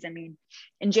series. I mean,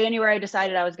 in January, I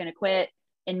decided I was going to quit.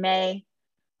 In May,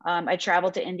 I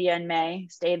traveled to India in May,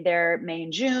 stayed there May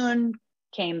and June,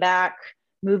 came back,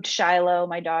 moved Shiloh,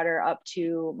 my daughter, up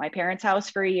to my parents' house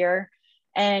for a year,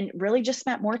 and really just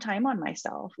spent more time on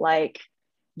myself, like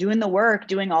doing the work,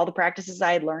 doing all the practices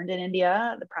I had learned in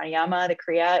India, the pranayama, the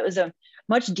kriya. It was a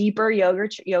much deeper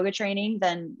yoga training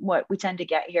than what we tend to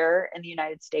get here in the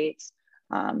United States.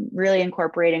 Really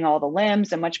incorporating all the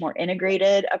limbs, a much more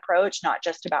integrated approach, not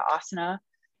just about asana.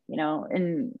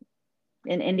 In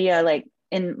India, like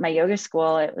in my yoga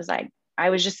school, it was like,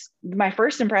 my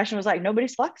first impression was like,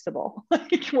 nobody's flexible.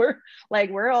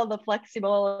 We're all the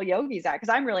flexible yogis at, because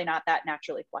I'm really not that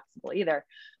naturally flexible either.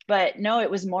 But no,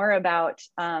 it was more about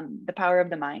the power of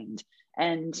the mind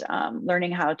and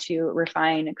learning how to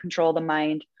refine and control the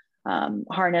mind,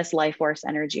 harness life force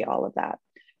energy, all of that.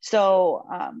 So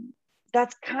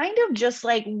that's kind of just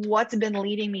like what's been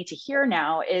leading me to here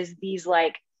now, is these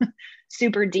like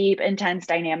super deep, intense,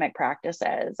 dynamic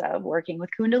practices of working with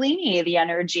Kundalini, the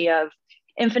energy of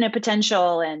infinite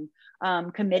potential, and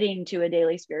committing to a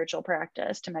daily spiritual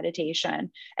practice, to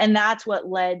meditation. And that's what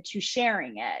led to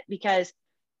sharing it, because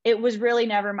it was really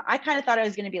never, I kind of thought I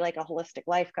was going to be like a holistic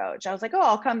life coach. I was like, oh,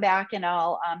 I'll come back and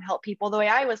I'll help people the way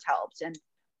I was helped. And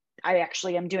I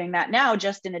actually am doing that now,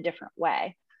 just in a different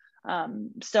way.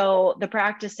 So the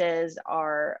practices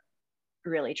are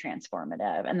really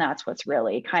transformative. And that's what's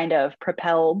really kind of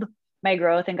propelled my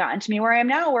growth and gotten to me where I am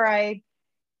now, where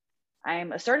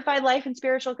I'm a certified life and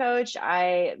spiritual coach.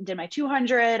 I did my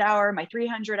 200-hour, my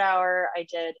 300-hour. I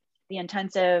did the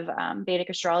intensive Vedic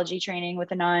astrology training with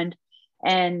Anand.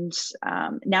 And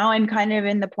now I'm kind of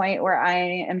in the point where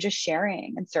I am just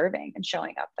sharing and serving and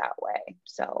showing up that way.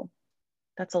 So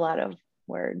that's a lot of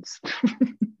words.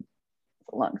 It's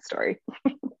a long story.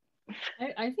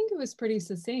 I think it was pretty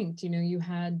succinct. You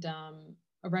had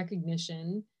a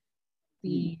recognition,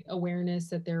 the awareness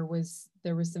that there was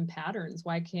some patterns.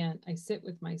 Why can't I sit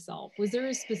with myself? Was there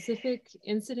a specific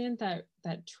incident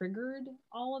that triggered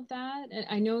all of that? And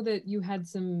I know that you had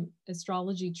some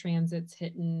astrology transits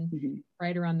hitting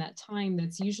right around that time.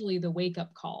 That's usually the wake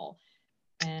up call.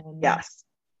 And yes.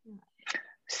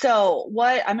 So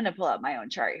I'm going to pull up my own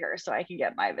chart here so I can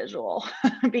get my visual,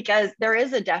 because there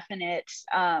is a definite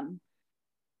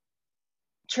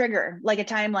trigger, like a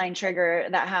timeline trigger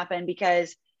that happened,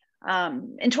 because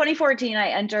in 2014, I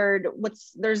entered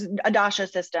there's a dasha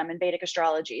system in Vedic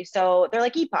astrology. So they're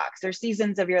like epochs, they're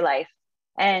seasons of your life.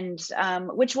 And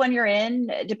which one you're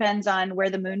in depends on where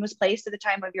the moon was placed at the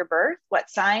time of your birth, what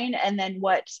sign, and then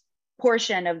what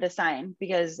portion of the sign,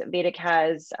 because Vedic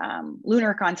has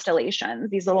lunar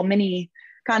constellations, these little mini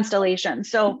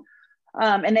constellations. So,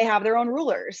 and they have their own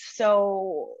rulers.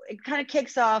 So it kind of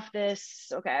kicks off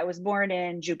this, okay, I was born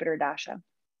in Jupiter Dasha.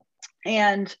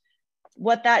 And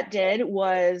what that did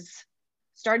was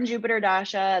start in Jupiter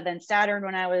Dasha, then Saturn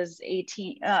when I was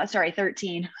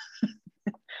 13.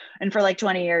 And for like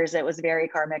 20 years, it was very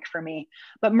karmic for me.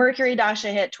 But Mercury Dasha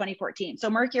hit 2014. So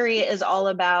Mercury is all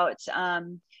about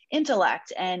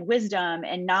intellect and wisdom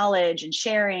and knowledge and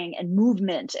sharing and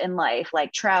movement in life,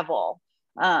 like travel,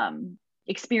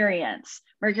 experience.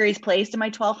 Mercury's placed in my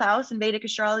 12th house in Vedic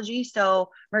astrology. So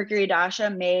Mercury Dasha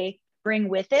may bring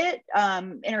with it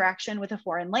interaction with a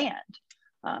foreign land.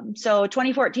 So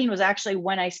 2014 was actually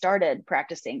when I started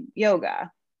practicing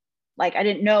yoga. Like I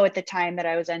didn't know at the time that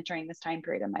I was entering this time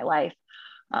period in my life.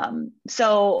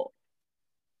 So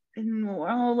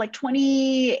like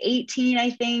 2018,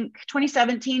 I think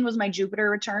 2017 was my Jupiter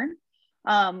return.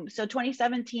 So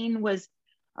 2017 was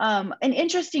an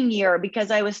interesting year, because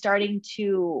I was starting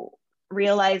to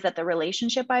realize that the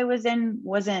relationship I was in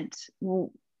wasn't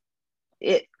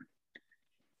it.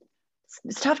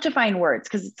 It's tough to find words,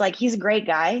 because it's like, he's a great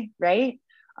guy, right?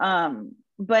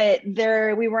 But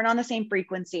we weren't on the same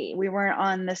frequency. We weren't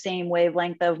on the same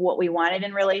wavelength of what we wanted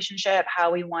in relationship,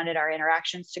 how we wanted our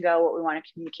interactions to go, what we wanted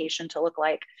communication to look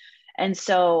like. And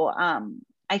so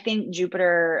I think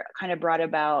Jupiter kind of brought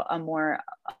about a more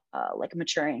like a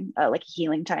maturing, like a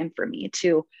healing time for me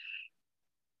to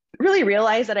really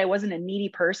realize that I wasn't a needy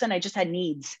person. I just had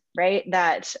needs, right?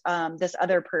 That this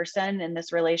other person in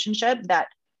this relationship, that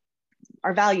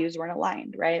our values weren't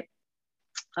aligned, right?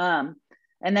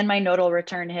 And then my nodal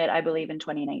return hit, I believe, in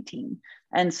 2019.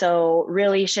 And so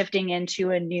really shifting into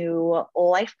a new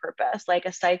life purpose, like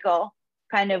a cycle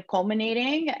kind of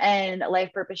culminating and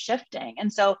life purpose shifting.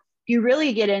 And so if you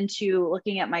really get into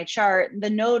looking at my chart, the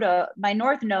node, my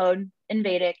north node in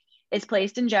Vedic is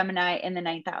placed in Gemini in the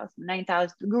ninth house,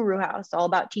 the guru house, all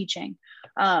about teaching.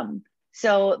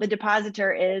 So the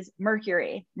depositor is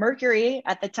Mercury. Mercury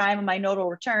at the time of my nodal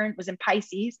return was in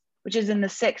Pisces, which is in the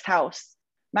sixth house,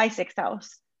 my sixth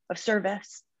house of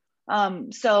service.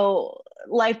 So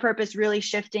life purpose really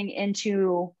shifting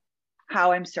into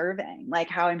how I'm serving, like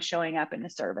how I'm showing up in a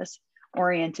service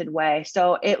oriented way.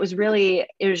 So it was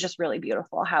just really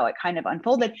beautiful how it kind of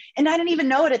unfolded. And I didn't even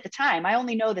know it at the time. I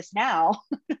only know this now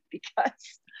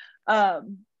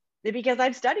because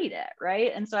I've studied it,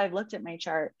 right? And so I've looked at my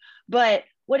chart. But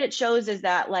what it shows is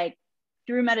that like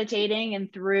through meditating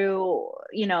and through,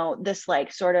 this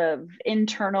like sort of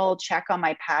internal check on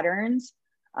my patterns,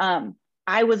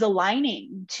 I was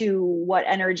aligning to what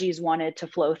energies wanted to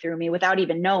flow through me without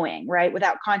even knowing, right?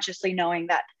 Without consciously knowing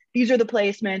that these are the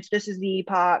placements, this is the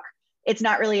epoch. It's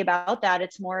not really about that.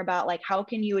 It's more about like, how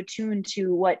can you attune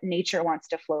to what nature wants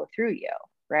to flow through you,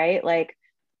 right? Like,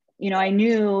 I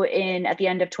knew at the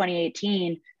end of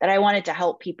 2018 that I wanted to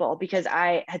help people because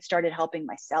I had started helping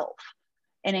myself,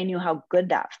 and I knew how good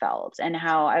that felt and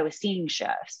how I was seeing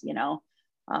shifts,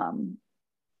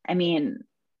 I mean,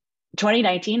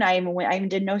 2019, I even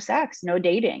did no sex, no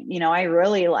dating. I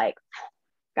really like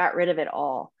got rid of it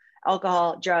all.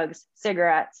 Alcohol, drugs,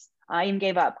 cigarettes. I even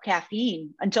gave up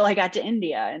caffeine until I got to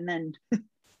India. And then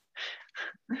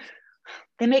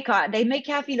they make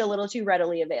caffeine a little too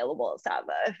readily available. So,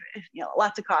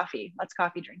 lots of coffee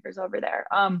drinkers over there.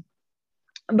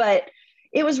 But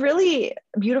it was really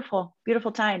beautiful,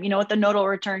 beautiful time. With the nodal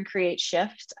return creates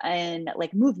shifts and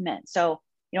like movement. So,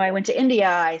 I went to India.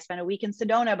 I spent a week in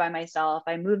Sedona by myself.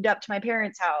 I moved up to my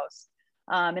parents' house.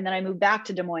 And then I moved back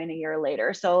to Des Moines a year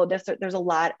later. So there's a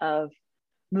lot of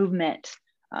movement.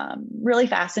 Really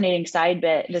fascinating side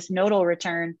bit, this nodal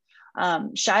return.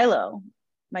 Shiloh,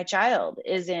 my child,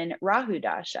 is in Rahu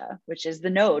Dasha, which is the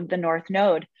north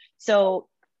node. So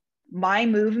my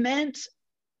movement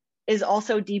is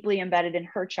also deeply embedded in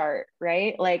her chart,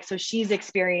 right? Like, so she's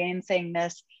experiencing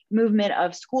this movement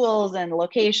of schools and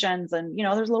locations, and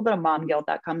there's a little bit of mom guilt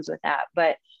that comes with that,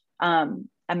 but I'm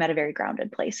at a very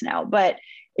grounded place now. But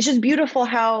it's just beautiful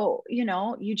how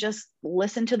you just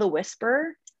listen to the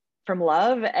whisper from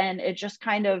love, and it just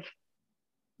kind of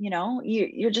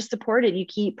you're just supported, you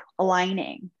keep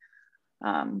aligning.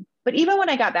 But even when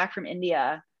I got back from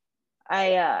India,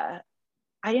 I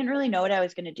didn't really know what I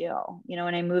was going to do.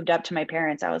 When I moved up to my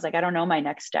parents, I was like, I don't know my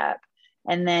next step.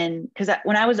 And then, because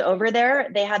when I was over there,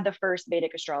 they had the first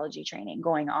Vedic astrology training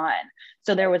going on.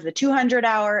 So there was the 200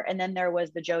 hour, and then there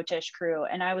was the Jyotish crew.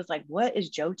 And I was like, what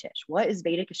is Jyotish? What is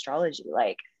Vedic astrology?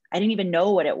 Like, I didn't even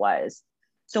know what it was.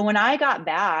 So when I got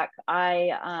back,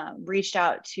 I reached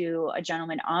out to a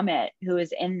gentleman, Amit, who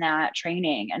was in that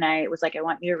training. And I was like, I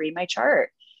want you to read my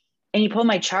chart. And he pulled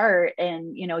my chart,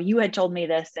 and, you had told me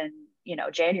this in,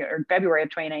 January or February of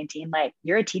 2019, like,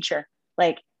 you're a teacher,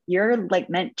 like, you're like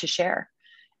meant to share.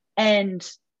 And,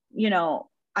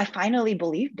 I finally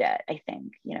believed it. I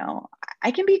think,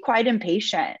 I can be quite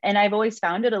impatient, and I've always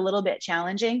found it a little bit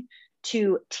challenging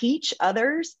to teach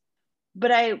others,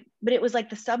 but it was like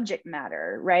the subject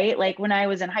matter, right? Like when I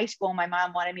was in high school, my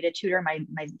mom wanted me to tutor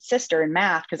my sister in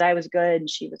math because I was good and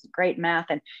she was great in math.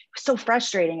 And it was so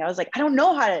frustrating. I was like, I don't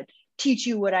know how to teach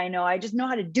you what I know. I just know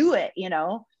how to do it,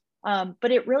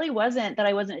 but it really wasn't that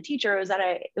I wasn't a teacher. It was that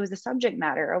it was the subject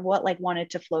matter of what like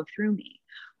wanted to flow through me.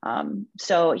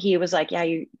 So he was like, yeah,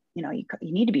 you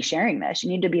need to be sharing this. You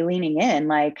need to be leaning in.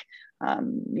 Like,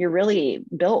 you're really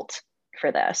built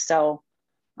for this. So,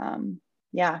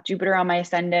 yeah, Jupiter on my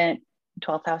ascendant,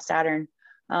 12th house Saturn,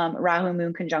 Rahu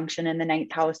moon conjunction in the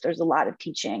 9th house. There's a lot of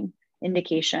teaching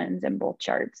indications in both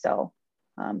charts. So,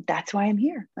 that's why I'm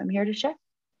here. I'm here to share.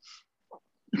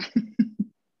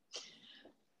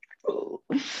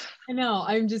 I know.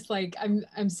 I'm just like,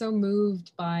 I'm so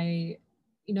moved by,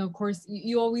 of course,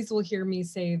 you always will hear me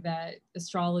say that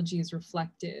astrology is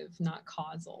reflective, not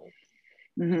causal.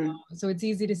 Mm-hmm. So it's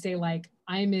easy to say, like,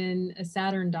 I'm in a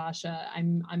Saturn dasha.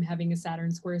 I'm having a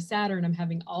Saturn square Saturn. I'm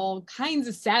having all kinds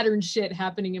of Saturn shit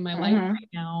happening in my life right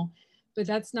now. But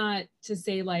that's not to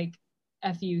say like,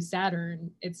 F you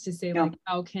Saturn. It's to say like,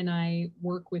 how can I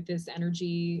work with this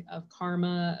energy of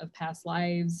karma, of past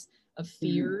lives, of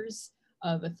fears,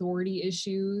 of authority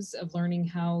issues, of learning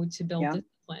how to build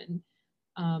discipline.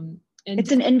 And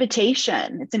it's an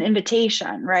invitation. It's an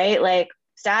invitation, right? Like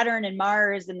Saturn and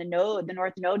Mars and the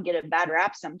North Node get a bad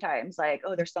rap sometimes. Like,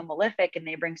 oh, they're so malefic and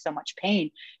they bring so much pain.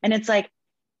 And it's like,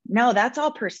 no, that's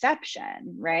all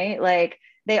perception, right? Like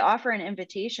they offer an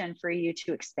invitation for you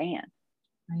to expand.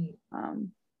 Right.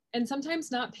 Um, And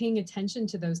sometimes not paying attention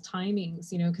to those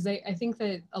timings, you know, because I think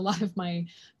that a lot of my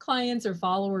clients or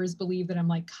followers believe that I'm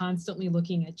like constantly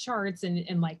looking at charts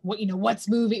and like what, you know, what's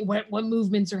moving, what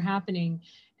movements are happening.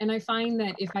 And I find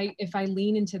that if I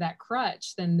lean into that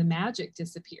crutch, then the magic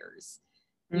disappears,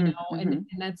 you know, mm-hmm.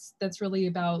 and that's really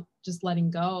about just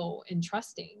letting go and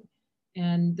trusting.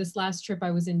 And this last trip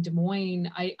I was in Des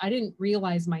Moines, I didn't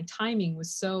realize my timing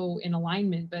was so in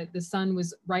alignment, but the sun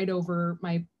was right over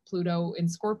my Pluto in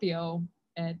Scorpio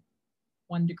at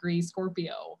 1 degree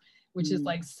Scorpio, which is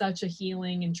like such a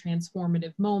healing and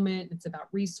transformative moment. It's about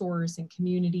resource and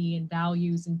community and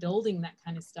values and building that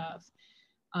kind of stuff.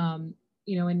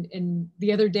 You know, and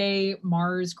the other day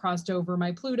Mars crossed over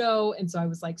my Pluto. And so I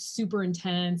was like super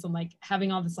intense and like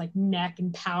having all this like neck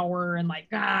and power and like,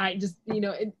 I just, you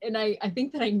know, and I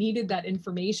think that I needed that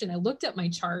information. I looked at my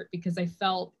chart because I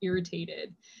felt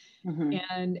irritated. Mm-hmm.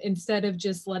 And instead of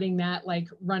just letting that like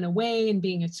run away and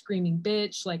being a screaming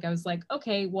bitch, like I was like,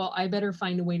 okay, well, I better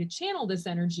find a way to channel this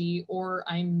energy or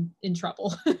I'm in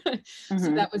trouble. So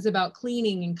Mm-hmm. that was about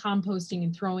cleaning and composting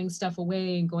and throwing stuff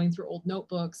away and going through old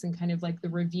notebooks and kind of like the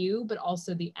review, but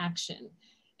also the action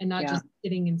and not just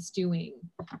sitting and stewing.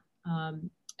 And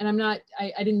I'm not,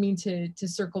 I didn't mean to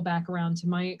circle back around to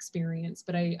my experience,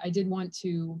 but I did want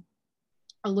to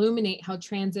illuminate how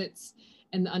transits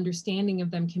and the understanding of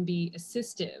them can be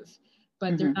assistive,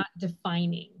 but they're not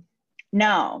defining.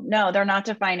 No, they're not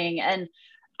defining. And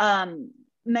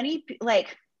many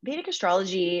like Vedic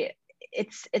astrology,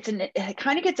 it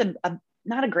kind of gets a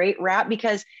not a great rap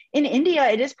because in India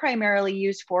it is primarily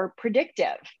used for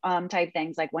predictive type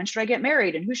things like when should I get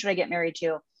married and who should I get married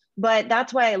to. But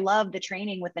that's why I love the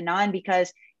training with the non,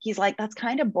 because he's like, that's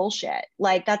kind of bullshit.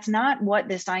 Like, that's not what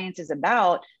the science is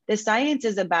about. The science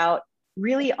is about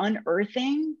really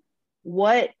unearthing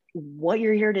what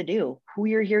you're here to do, who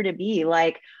you're here to be.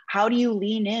 Like, how do you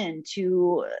lean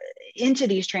into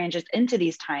these transits, into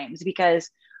these times? Because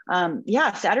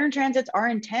Saturn transits are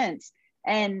intense,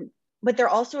 but they're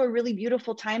also a really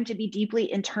beautiful time to be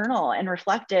deeply internal and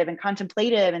reflective and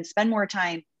contemplative and spend more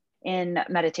time in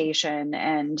meditation.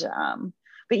 And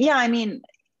but yeah, I mean,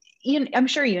 I'm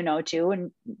sure you know too,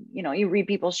 and you know, you read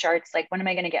people's charts like, when am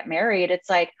I going to get married? It's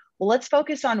like, well, let's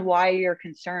focus on why you're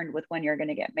concerned with when you're going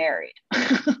to get married.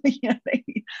 You know,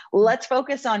 let's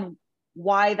focus on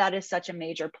why that is such a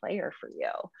major player for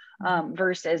you,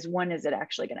 versus when is it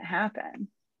actually going to happen.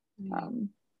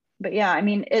 But yeah, I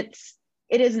mean, it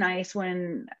is nice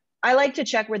when I like to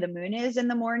check where the moon is in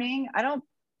the morning. I don't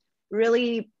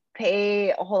really pay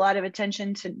a whole lot of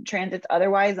attention to transits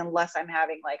otherwise, unless I'm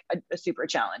having like a super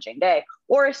challenging day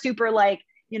or a super like,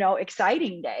 you know,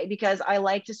 exciting day, because I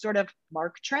like to sort of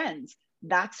mark trends.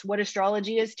 That's what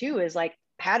astrology is too, is like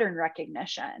pattern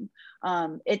recognition.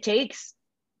 It takes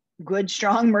good,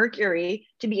 strong Mercury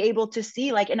to be able to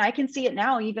see, like, and I can see it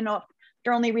now, even though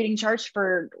they're only reading charts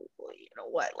for, you know,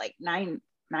 what, like nine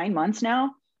months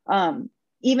now.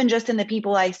 Even just in the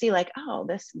people I see, like, oh,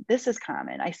 this is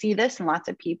common. I see this in lots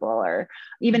of people, or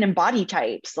even in body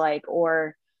types, like,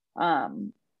 or,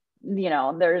 you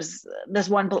know, there's this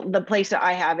the place that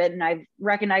I have it, and I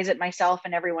recognize it myself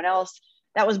and everyone else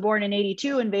that was born in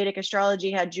 82 in Vedic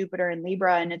astrology had Jupiter in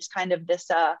Libra. And it's kind of this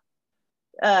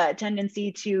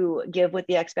tendency to give with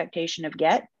the expectation of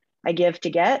get. I give to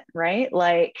get, right?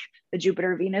 Like the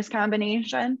Jupiter Venus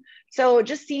combination. So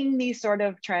just seeing these sort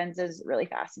of trends is really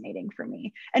fascinating for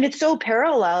me. And it's so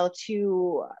parallel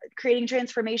to creating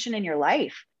transformation in your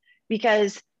life,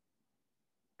 because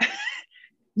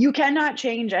you cannot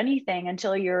change anything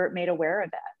until you're made aware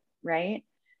of that, right?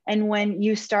 And when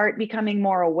you start becoming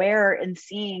more aware and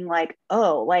seeing like,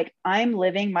 oh, like I'm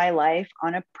living my life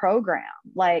on a program,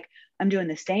 like I'm doing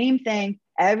the same thing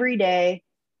every day.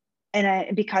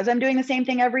 And because I'm doing the same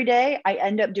thing every day, I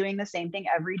end up doing the same thing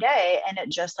every day. And it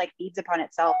just like feeds upon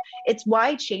itself. It's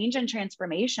why change and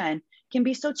transformation can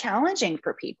be so challenging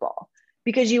for people,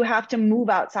 because you have to move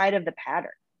outside of the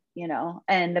pattern, you know,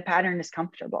 and the pattern is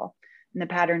comfortable and the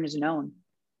pattern is known.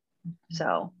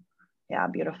 So yeah,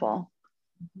 beautiful.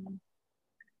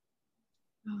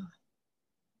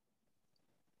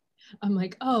 I'm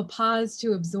like, oh, pause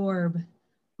to absorb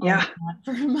Yeah,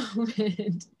 for a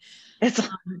moment.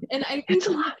 And I think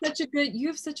you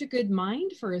have such a good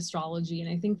mind for astrology. And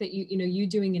I think that you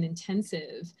doing an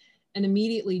intensive and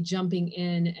immediately jumping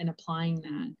in and applying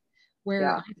that,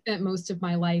 where I spent most of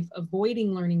my life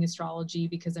avoiding learning astrology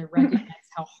because I recognized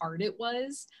how hard it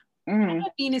was. I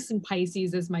have Venus in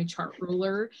Pisces as my chart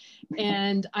ruler,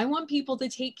 and I want people to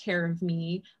take care of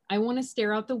me. I want to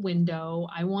stare out the window.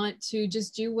 I want to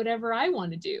just do whatever I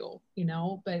want to do, you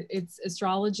know, but it's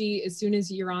astrology. As soon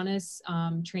as Uranus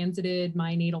transited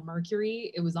my natal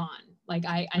Mercury, it was on. Like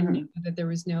I knew that there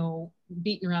was no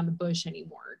beating around the bush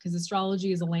anymore, because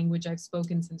astrology is a language I've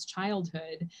spoken since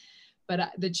childhood,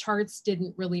 but the charts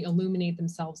didn't really illuminate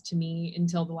themselves to me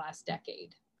until the last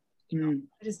decade. You know,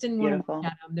 I just didn't want to look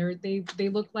at them. They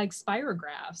look like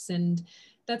spirographs, and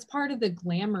that's part of the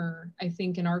glamour, I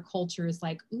think, in our culture, is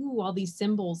like, ooh, all these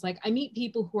symbols. Like, I meet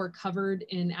people who are covered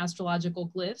in astrological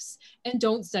glyphs and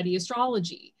don't study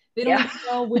astrology. They don't even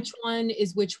know which one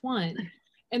is which one.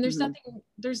 And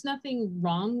there's nothing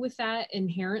wrong with that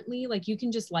inherently. Like, you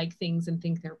can just like things and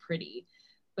think they're pretty.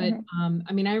 But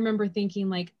I mean, I remember thinking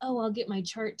like, oh, I'll get my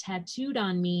chart tattooed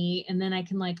on me, and then I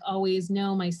can like always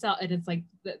know myself. And it's like,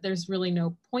 there's really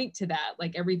no point to that.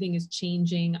 Like, everything is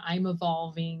changing. I'm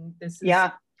evolving. This is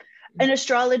and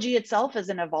astrology itself is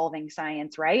an evolving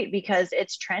science, right? Because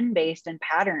it's trend based and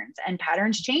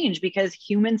patterns change because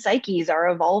human psyches are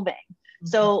evolving.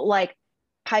 So like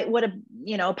what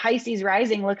a Pisces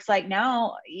rising looks like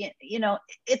now,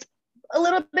 it's a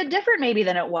little bit different maybe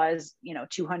than it was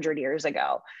 200 years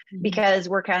ago, because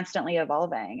we're constantly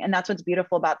evolving. And that's what's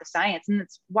beautiful about the science. And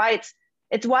it's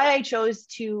why I chose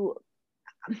to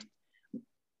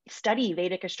study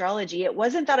Vedic astrology. It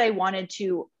wasn't that I wanted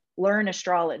to learn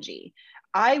astrology.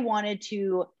 I wanted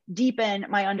to deepen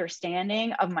my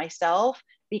understanding of myself,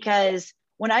 because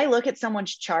when I look at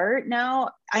someone's chart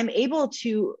now, I'm able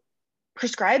to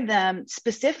prescribe them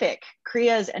specific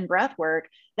kriyas and breath work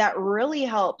that really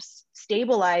helps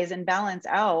stabilize and balance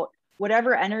out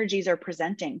whatever energies are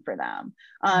presenting for them.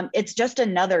 It's just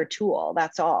another tool,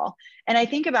 that's all. And I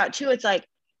think about too, it's like,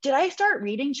 did I start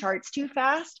reading charts too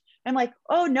fast? I'm like,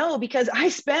 oh no, because I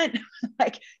spent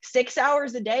like 6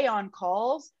 hours a day on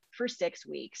calls for 6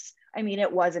 weeks. I mean,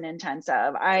 it wasn't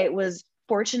intensive. I was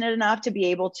fortunate enough to be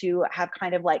able to have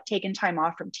kind of like taken time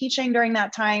off from teaching during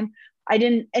that time.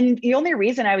 And the only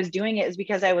reason I was doing it is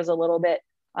because I was a little bit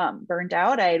burnt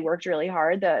out. I had worked really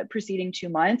hard the preceding 2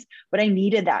 months, but I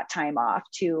needed that time off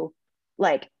to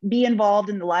like be involved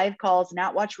in the live calls,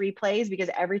 not watch replays, because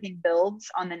everything builds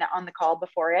on the call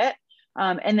before it.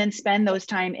 And then spend those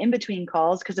time in between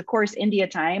calls. Because of course, India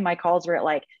time, my calls were at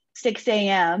like 6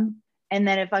 a.m. and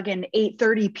then at fucking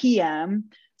 8:30 p.m.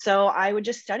 So I would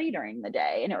just study during the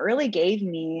day. And it really gave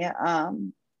me,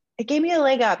 it gave me a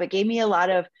leg up. It gave me a lot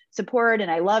of support,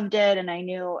 and I loved it. And I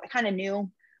kind of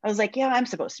knew, I was like, yeah, I'm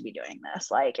supposed to be doing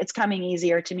this. Like, it's coming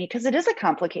easier to me because it is a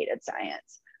complicated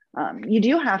science. You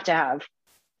do have to have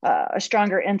a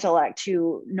stronger intellect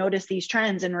to notice these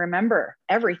trends and remember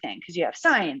everything, because you have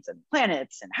signs and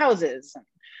planets and houses and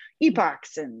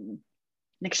epochs and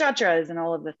nakshatras and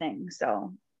all of the things.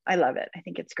 So I love it. I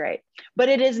think it's great, but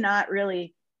it is not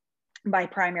really by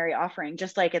primary offering,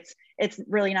 just like it's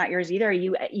really not yours either.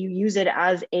 You use it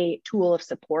as a tool of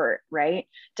support, right,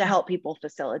 to help people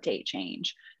facilitate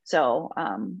change. So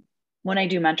when I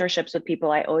do mentorships with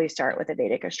people, I always start with a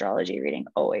Vedic astrology reading,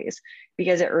 always,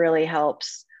 because it really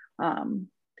helps.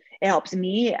 It helps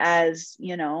me as,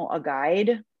 a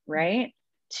guide, right,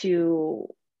 to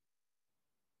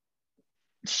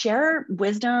share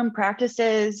wisdom,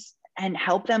 practices, and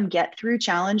help them get through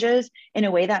challenges in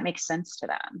a way that makes sense to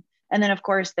them. And then, of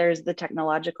course, there's the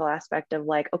technological aspect of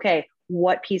like, okay,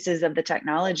 what pieces of the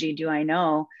technology do I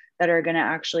know that are going to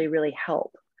actually really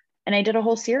help? And I did a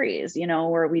whole series,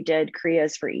 where we did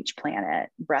kriyas for each planet,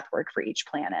 breath work for each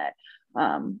planet.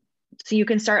 So you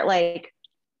can start like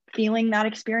feeling that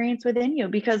experience within you,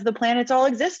 because the planets all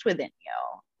exist within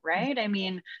you, right? I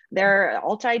mean, they're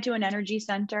all tied to an energy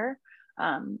center.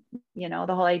 The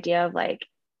whole idea of like,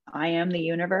 I am the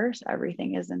universe,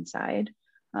 everything is inside,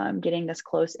 getting this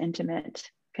close, intimate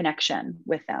connection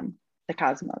with them, the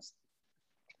cosmos.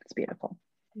 It's beautiful.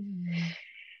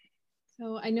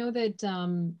 So I know that,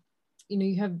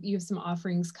 you have some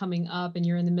offerings coming up, and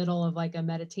you're in the middle of like a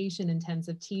meditation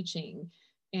intensive teaching.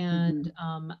 And,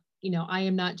 I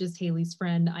am not just Haley's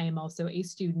friend, I am also a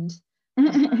student,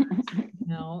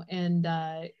 and,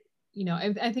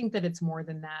 I think that it's more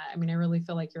than that. I mean, I really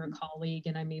feel like you're a colleague,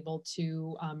 and I'm able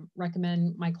to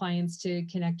recommend my clients to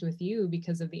connect with you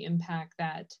because of the impact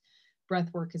that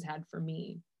breath work has had for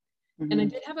me. And I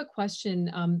did have a question.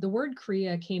 The word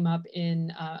Kriya came up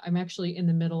in, I'm actually in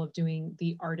the middle of doing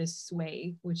the Artist's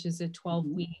Way, which is a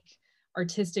 12-week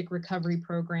artistic recovery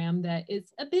program that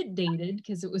is a bit dated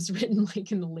because it was written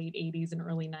like in the late 80s and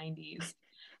early 90s.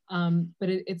 But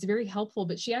it's very helpful.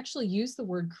 But she actually used the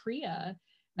word Kriya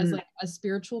as like a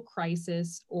spiritual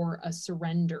crisis or a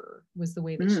surrender was the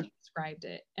way that she described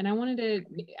it. And I wanted to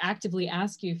actively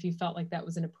ask you if you felt like that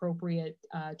was an appropriate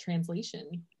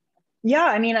translation. Yeah,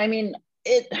 I mean,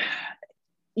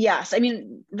 yes. I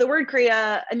mean, the word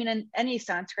Kriya, I mean, in any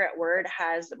Sanskrit word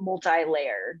has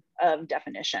multi-layer of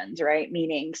definitions, right?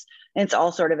 Meanings. And it's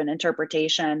all sort of an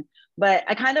interpretation. But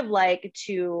I'd like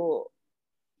to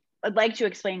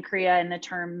explain Kriya in the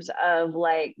terms of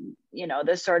like,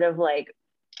 this sort of like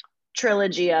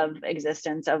trilogy of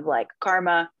existence of like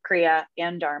karma, Kriya,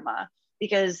 and Dharma.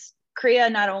 Because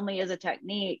Kriya not only is a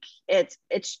technique, it's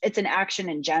an action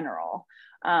in general.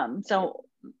 So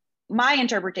my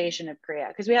interpretation of Kriya,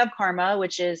 because we have karma,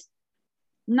 which is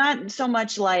not so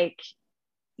much like,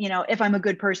 if I'm a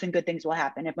good person, good things will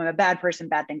happen. If I'm a bad person,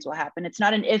 bad things will happen. It's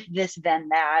not an if this, then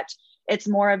that. It's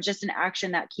more of just an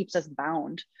action that keeps us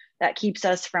bound, that keeps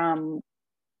us from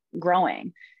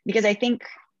growing. Because I think,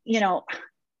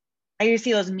 I used to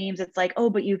see those memes. It's like, oh,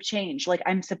 but you've changed. Like,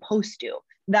 I'm supposed to.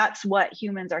 That's what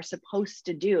humans are supposed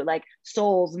to do. Like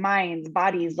souls, minds,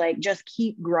 bodies, like just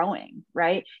keep growing,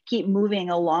 right? Keep moving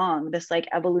along this like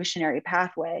evolutionary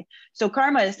pathway. So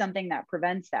karma is something that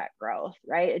prevents that growth,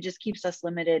 right? It just keeps us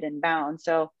limited and bound.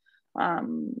 So,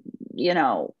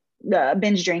 the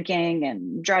binge drinking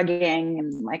and drugging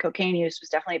and my cocaine use was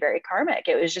definitely very karmic.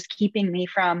 It was just keeping me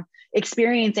from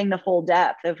experiencing the full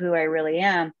depth of who I really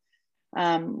am.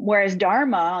 Whereas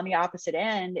Dharma on the opposite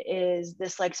end is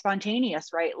this like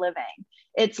spontaneous right living.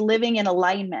 It's living in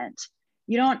alignment.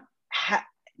 You don't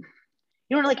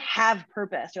like have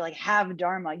purpose or like have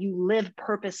Dharma. You live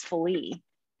purposefully.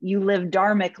 You live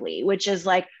dharmically, which is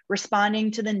like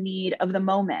responding to the need of the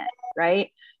moment,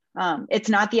 right? It's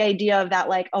not the idea of that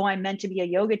like, oh, I'm meant to be a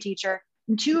yoga teacher.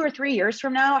 In 2 or 3 years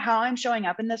from now, how I'm showing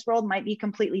up in this world might be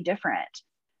completely different,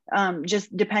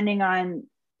 just depending on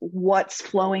what's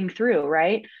flowing through,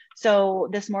 right? So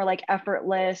this more like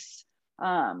effortless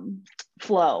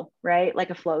flow, right?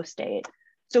 Like a flow state.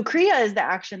 So Kriya is the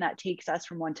action that takes us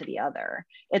from one to the other.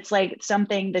 It's like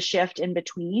something, the shift in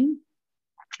between.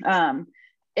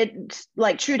 It's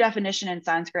like true definition in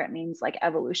Sanskrit means like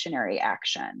evolutionary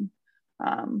action.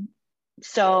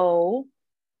 So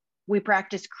we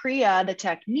practice Kriya, the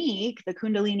technique, the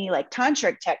Kundalini like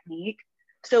tantric technique,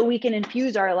 so we can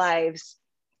infuse our lives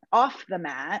off the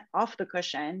mat, off the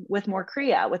cushion with more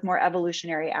Kriya, with more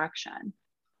evolutionary action.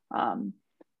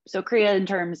 So Kriya in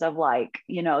terms of like,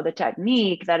 the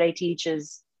technique that I teach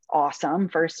is awesome,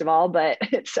 first of all, but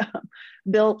it's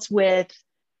built with,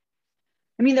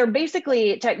 they're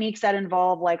basically techniques that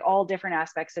involve like all different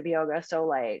aspects of yoga. So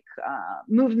like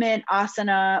movement,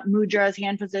 asana, mudras,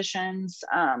 hand positions,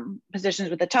 positions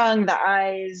with the tongue, the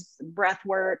eyes, breath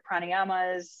work,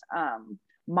 pranayamas,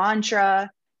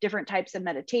 mantra, different types of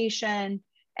meditation.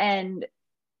 And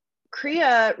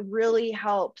Kriya really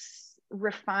helps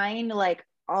refine like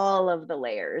all of the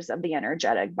layers of the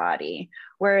energetic body.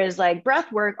 Whereas like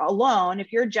breath work alone,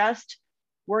 if you're just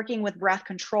working with breath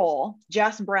control,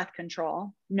 just breath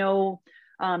control, no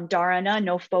dharana,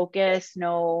 no focus,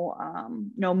 no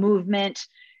movement,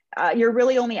 you're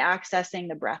really only accessing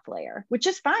the breath layer, which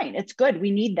is fine. It's good.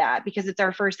 We need that because it's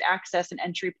our first access and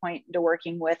entry point to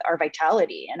working with our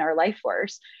vitality and our life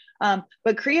force. But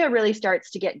Kriya really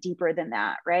starts to get deeper than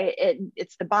that, right?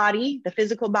 It's the body, the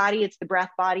physical body, it's the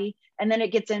breath body. And then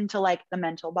it gets into like the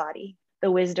mental body,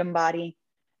 the wisdom body,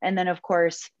 and then of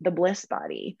course the bliss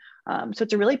body. So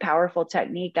it's a really powerful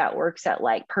technique that works at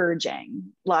like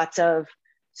purging lots of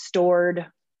stored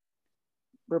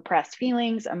repressed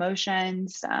feelings,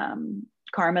 emotions,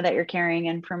 karma that you're carrying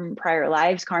in from prior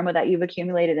lives, karma that you've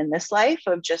accumulated in this life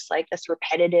of just like this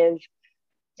repetitive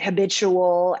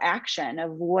habitual action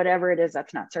of whatever it is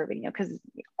that's not serving you. Because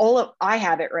I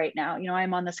have it right now,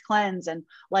 I'm on this cleanse, and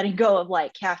letting go of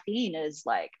like caffeine is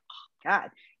like, oh God,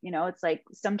 it's like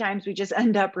sometimes we just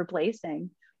end up replacing,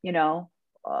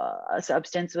 a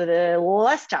substance with a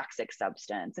less toxic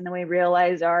substance. And then we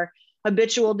realize our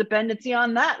habitual dependency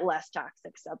on that less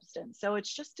toxic substance. So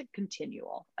it's just a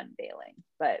continual unveiling.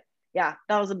 But yeah,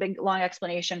 that was a big, long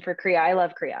explanation for Kriya. I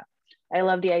love Kriya. I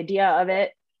love the idea of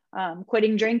it.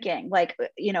 Quitting drinking, like,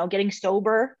 getting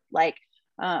sober, like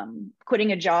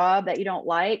quitting a job that you don't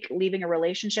like, leaving a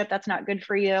relationship that's not good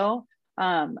for you,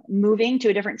 moving to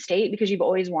a different state because you've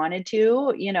always wanted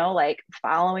to, like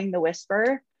following the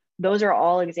whisper. Those are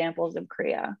all examples of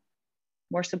Kriya,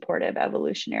 more supportive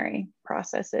evolutionary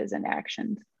processes and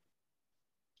actions.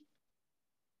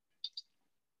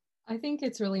 I think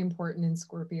it's really important in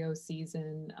Scorpio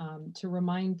season to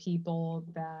remind people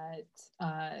that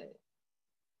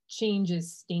change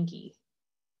is stinky,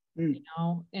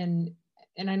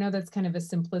 and I know that's kind of a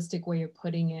simplistic way of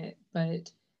putting it, but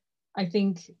I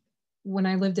think when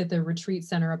I lived at the retreat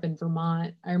center up in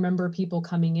Vermont, I remember people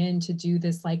coming in to do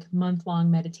this like month-long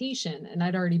meditation. And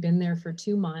I'd already been there for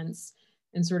 2 months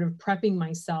and sort of prepping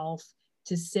myself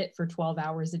to sit for 12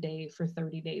 hours a day for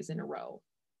 30 days in a row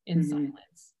in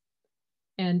silence.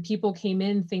 And people came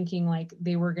in thinking like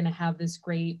they were going to have this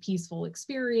great peaceful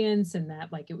experience and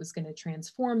that like it was going to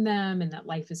transform them and that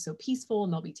life is so peaceful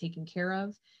and they'll be taken care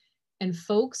of. And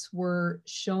folks were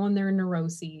showing their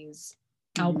neuroses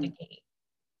out the gate.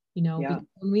 You know, because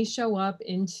when we show up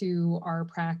into our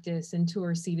practice, into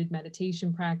our seated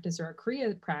meditation practice or our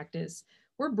Kriya practice,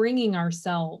 we're bringing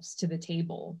ourselves to the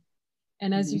table.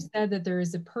 And as you said, that there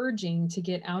is a purging to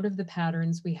get out of the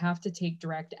patterns, we have to take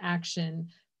direct action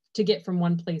to get from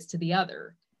one place to the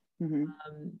other.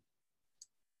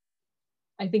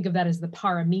 I think of that as the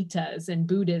paramitas in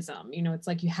Buddhism. You know, it's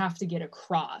like you have to get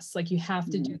across, like you have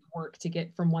to do the work to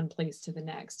get from one place to the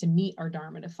next, to meet our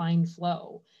Dharma, to find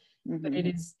flow. But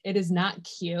it is not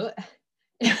cute.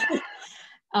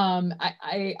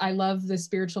 I love the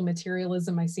spiritual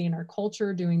materialism I see in our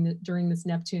culture during this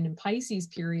Neptune and Pisces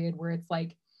period, where it's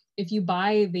like, if you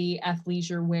buy the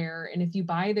athleisure wear and if you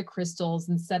buy the crystals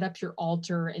and set up your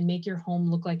altar and make your home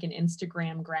look like an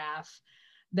Instagram graph,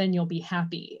 then you'll be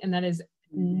happy. And that is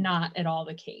not at all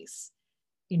the case,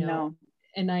 you know. No.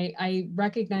 And I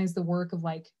recognize the work of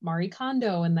like Marie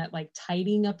Kondo and that like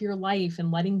tidying up your life and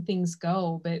letting things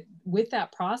go. But with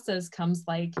that process comes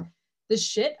like the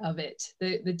shit of it,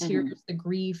 the tears, the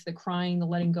grief, the crying, the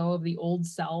letting go of the old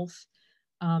self,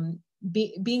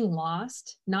 being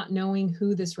lost, not knowing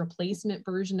who this replacement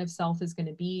version of self is going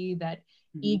to be, that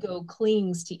ego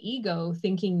clings to ego,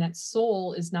 thinking that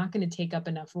soul is not going to take up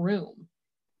enough room,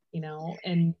 you know.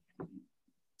 And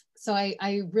so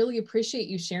I really appreciate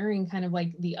you sharing kind of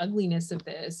like the ugliness of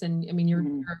this. And I mean, you're,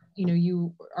 you know,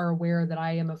 you are aware that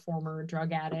I am a former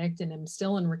drug addict and am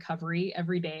still in recovery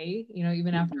every day, you know,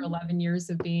 even after 11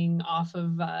 years of being off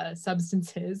of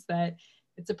substances, that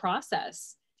it's a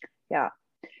process. Yeah,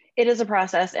 it is a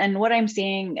process. And what I'm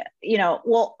seeing, you know,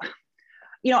 well,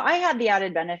 you know, I had the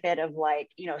added benefit of like,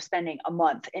 you know, spending a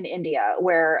month in India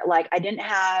where like I didn't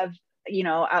have, you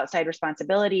know, outside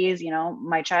responsibilities, you know,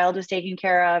 my child was taken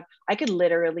care of. I could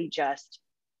literally just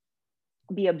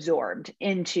be absorbed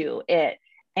into it.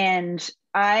 And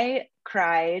I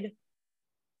cried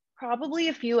probably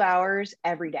a few hours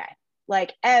every day,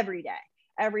 like every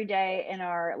day in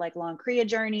our like long Kriya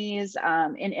journeys,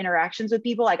 in interactions with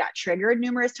people. I got triggered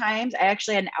numerous times. I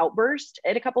actually had an outburst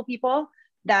at a couple people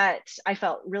that I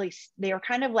felt really, they were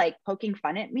kind of like poking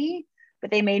fun at me, but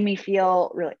they made me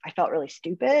feel really, I felt really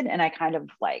stupid. And I kind of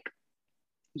like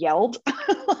yelled.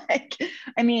 Like,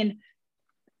 I mean,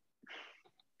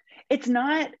 it's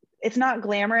not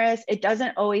glamorous. It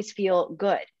doesn't always feel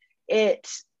good. It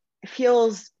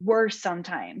feels worse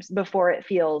sometimes before it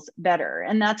feels better.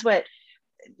 And that's what,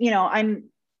 you know, I'm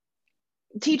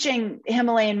teaching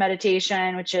Himalayan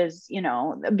meditation, which is, you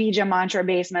know, a bija mantra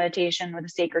based meditation with a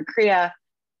sacred Kriya.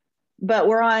 But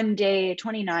we're on day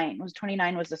 29.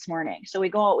 29 was this morning. So we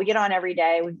get on every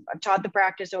day. I've taught the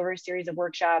practice over a series of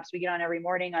workshops. We get on every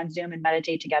morning on Zoom and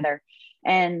meditate together.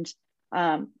 And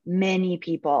many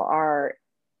people are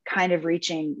kind of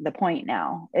reaching the point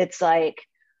now. It's like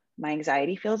my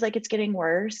anxiety feels like it's getting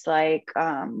worse. Like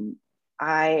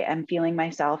I am feeling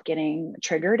myself getting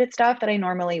triggered at stuff that I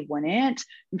normally wouldn't.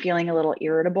 I'm feeling a little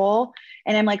irritable.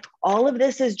 And I'm like, all of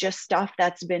this is just stuff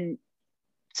that's been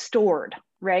stored,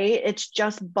 right? It's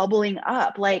just bubbling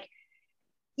up. Like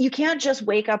you can't just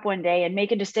wake up one day and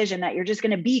make a decision that you're just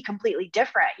going to be completely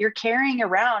different. You're carrying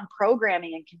around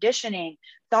programming and conditioning,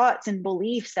 thoughts and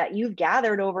beliefs that you've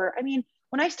gathered over. I mean,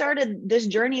 when I started this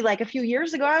journey like a few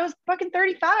years ago, I was fucking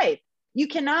 35. You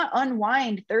cannot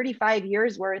unwind 35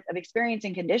 years worth of experience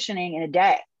and conditioning in a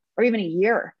day or even a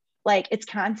year. Like it's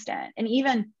constant. And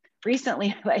even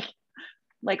recently,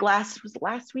 like last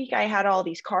week, I had all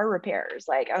these car repairs.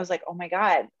 Like I was like, oh my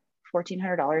God,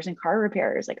 $1,400 in car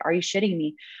repairs. Like, are you shitting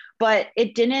me? But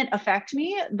it didn't affect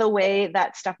me the way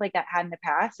that stuff like that had in the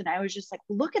past. And I was just like,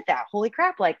 look at that. Holy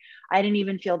crap. Like I didn't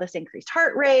even feel this increased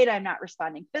heart rate. I'm not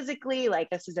responding physically. Like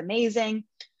this is amazing.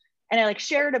 And I like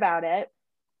shared about it.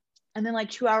 And then like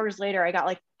 2 hours later, I got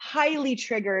like highly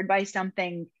triggered by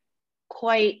something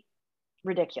quite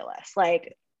ridiculous.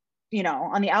 Like, you know,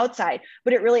 on the outside,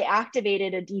 but it really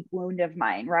activated a deep wound of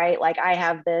mine, right? Like I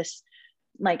have this,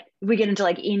 like we get into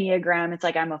like Enneagram, it's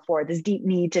like I'm a 4, this deep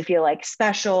need to feel like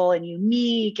special and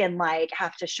unique and like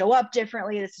have to show up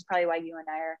differently. This is probably why you and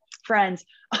I are friends,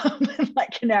 and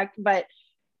like connect. But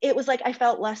it was like I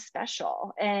felt less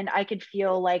special and I could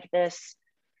feel like this,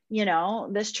 you know,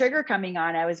 this trigger coming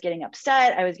on. I was getting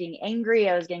upset, I was getting angry,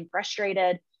 I was getting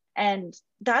frustrated. And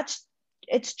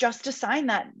it's just a sign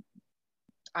that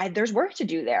there's work to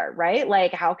do there, right?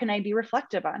 Like, how can I be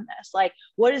reflective on this? Like,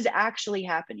 what is actually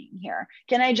happening here?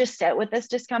 Can I just sit with this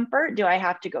discomfort? Do I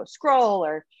have to go scroll,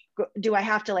 or do I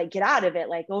have to like get out of it?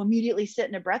 Like, go immediately sit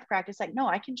in a breath practice? Like, no,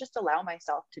 I can just allow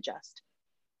myself to just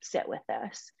sit with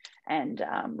this and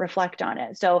reflect on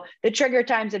it. So the trigger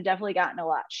times have definitely gotten a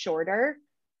lot shorter,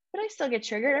 but I still get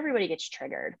triggered. Everybody gets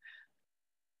triggered.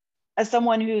 As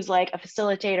someone who's like a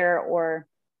facilitator or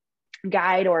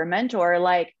guide or mentor,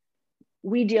 like,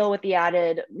 we deal with the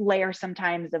added layer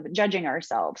sometimes of judging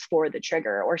ourselves for the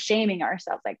trigger, or shaming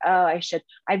ourselves, like, oh,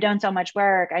 I've done so much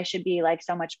work, I should be like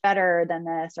so much better than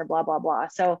this, or blah, blah, blah.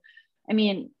 So, I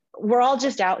mean, we're all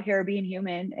just out here being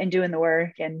human and doing the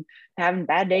work and having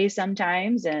bad days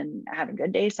sometimes and having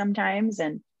good days sometimes.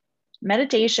 And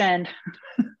meditation,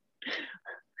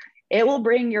 it will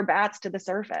bring your bats to the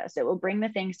surface. It will bring the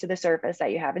things to the surface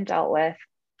that you haven't dealt with.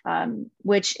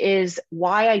 Which is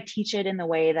why I teach it in the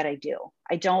way that I do.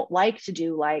 I don't like to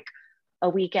do like a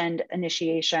weekend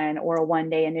initiation or a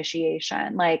one-day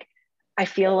initiation. Like, I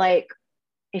feel like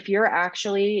if you're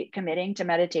actually committing to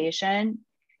meditation,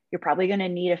 you're probably going to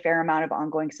need a fair amount of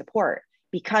ongoing support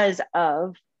because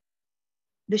of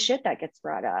the shit that gets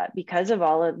brought up, because of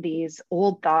all of these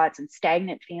old thoughts and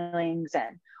stagnant feelings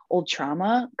and old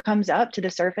trauma comes up to the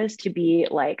surface to be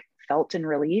like felt and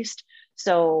released.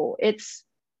 So it's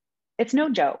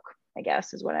no joke, I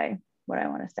guess, is what I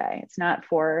want to say. It's not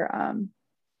for,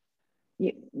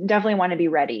 you definitely want to be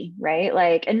ready, right?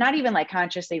 Like, and not even like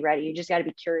consciously ready. You just got to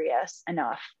be curious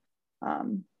enough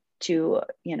to,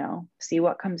 see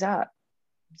what comes up,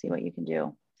 see what you can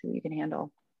do, see what you can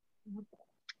handle.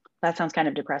 That sounds kind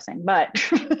of depressing, but.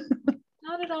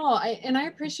 Not at all. I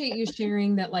appreciate you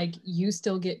sharing that, like, you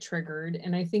still get triggered.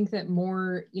 And I think that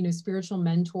more, spiritual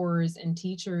mentors and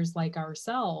teachers like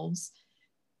ourselves,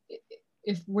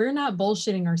 if we're not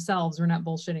bullshitting ourselves, we're not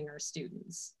bullshitting our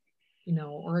students,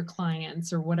 or our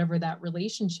clients, or whatever that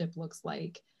relationship looks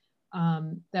like,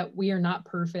 that we are not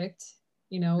perfect,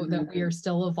 that we are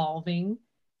still evolving,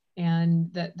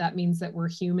 and that means that we're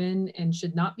human and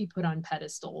should not be put on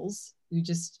pedestals. We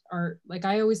just are, like,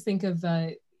 I always think of,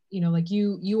 like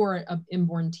you are an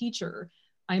inborn teacher.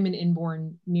 I'm an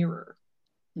inborn mirror,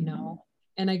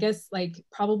 And I guess like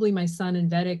probably my sun in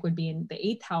Vedic would be in the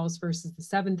 8th house versus the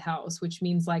 7th house, which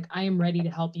means like, I am ready to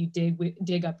help you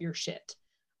dig up your shit.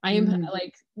 I am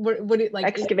like, what it like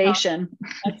excavation,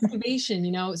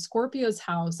 Scorpio's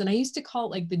house. And I used to call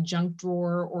it like the junk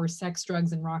drawer, or sex,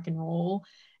 drugs, and rock and roll.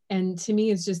 And to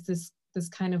me, it's just this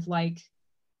kind of like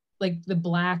the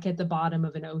black at the bottom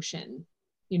of an ocean,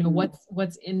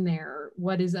 what's in there,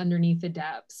 what is underneath the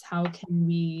depths, how can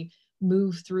we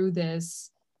move through this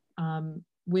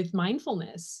with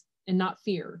mindfulness and not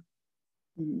fear.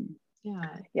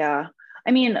 Yeah.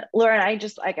 I mean, Lauren, I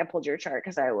pulled your chart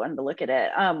because I wanted to look at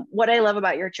it. What I love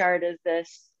about your chart is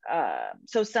this.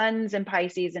 So Sun's in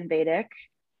Pisces in Vedic,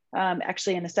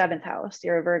 actually in the 7th house.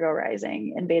 You're a Virgo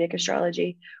rising in Vedic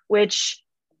astrology, which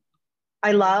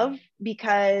I love,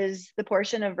 because the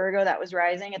portion of Virgo that was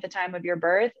rising at the time of your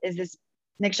birth is this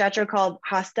nakshatra called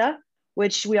Hasta,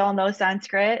 which we all know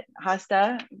Sanskrit.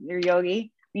 Hasta, your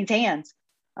yogi, means hands.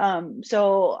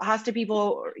 So Hasta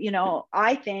people,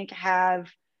 I think have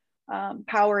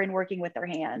power in working with their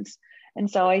hands. And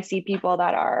so I see people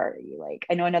that are like,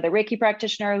 I know another Reiki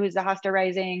practitioner who's a Hasta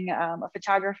rising, a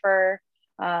photographer,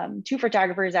 2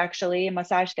 photographers actually, a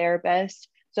massage therapist.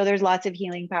 So there's lots of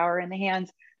healing power in the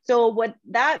hands. So what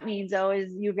that means though,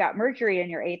 is you've got Mercury in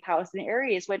your 8th house in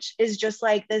Aries, which is just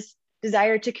like this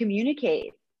desire to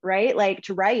communicate, right? Like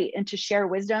to write and to share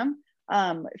wisdom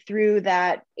through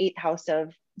that 8th house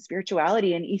of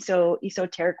spirituality and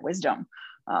esoteric wisdom.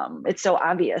 It's so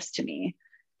obvious to me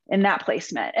in that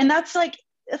placement. And that's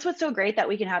what's so great, that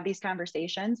we can have these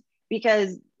conversations,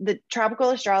 because the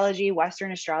tropical astrology,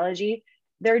 Western astrology,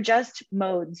 they're just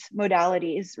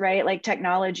modalities, right? Like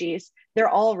technologies, they're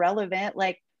all relevant.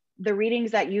 Like the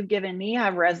readings that you've given me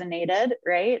have resonated,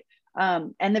 right?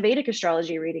 And the Vedic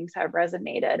astrology readings have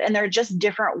resonated, and they're just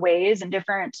different ways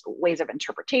of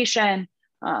interpretation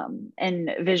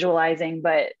and visualizing,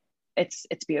 but it's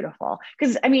beautiful.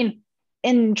 Because I mean,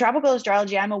 in tropical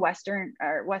astrology, I'm a Western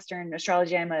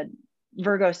astrology, I'm a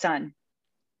Virgo sun,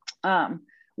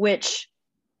 which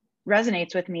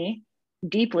resonates with me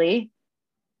deeply.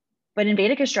 But in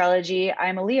Vedic astrology,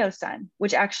 I'm a Leo sun,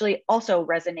 which actually also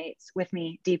resonates with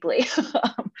me deeply.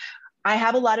 I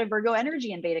have a lot of Virgo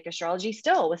energy in Vedic astrology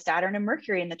still, with Saturn and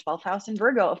Mercury in the 12th house in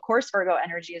Virgo. Of course, Virgo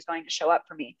energy is going to show up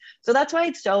for me. So that's why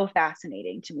it's so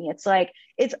fascinating to me. It's like,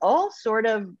 it's all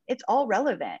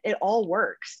relevant. It all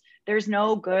works. There's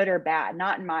no good or bad,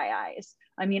 not in my eyes.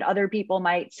 I mean, other people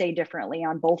might say differently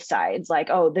on both sides, like,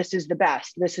 oh, this is the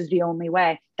best, this is the only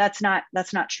way. That's not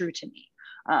true to me.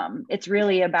 It's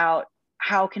really about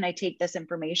how can I take this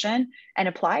information and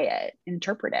apply it,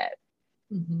 interpret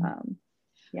it. Mm-hmm.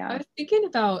 Yeah. I was thinking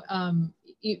about,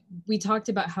 we talked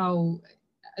about how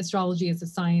astrology as a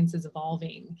science is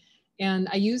evolving. And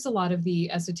I use a lot of the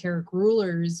esoteric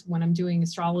rulers when I'm doing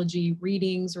astrology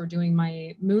readings or doing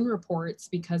my moon reports,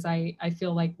 because I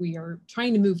feel like we are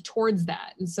trying to move towards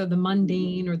that. And so the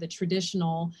mundane or the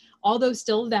traditional, although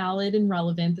still valid and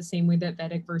relevant, the same way that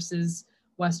Vedic versus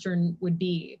Western would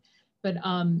be. But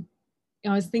I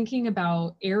was thinking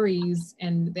about Aries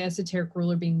and the esoteric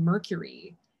ruler being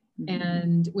Mercury.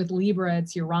 And with Libra,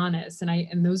 it's Uranus.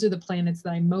 And those are the planets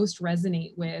that I most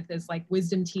resonate with as like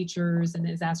wisdom teachers and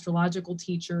as astrological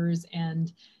teachers,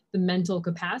 and the mental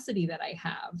capacity that I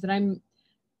have. That I'm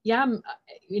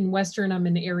in Western, I'm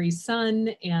an Aries sun,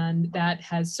 and that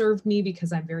has served me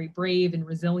because I'm very brave and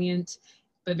resilient,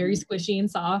 but very squishy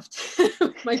and soft,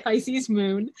 my Pisces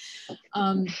moon.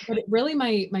 But really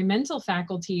my mental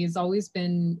faculty has always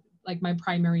been like my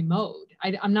primary mode.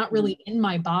 I'm not really in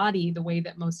my body the way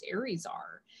that most Aries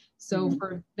are. So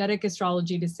for Vedic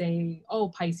astrology to say, oh,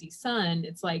 Pisces sun,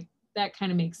 it's like, that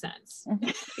kind of makes sense.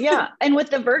 Yeah. And with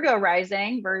the Virgo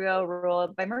rising, Virgo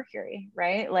ruled by Mercury,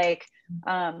 right? Like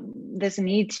this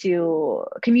need to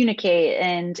communicate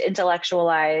and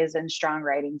intellectualize and strong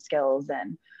writing skills.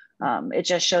 And it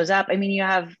just shows up. I mean, you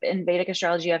have in Vedic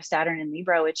astrology, you have Saturn in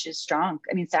Libra, which is strong.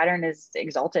 I mean, Saturn is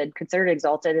considered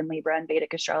exalted in Libra in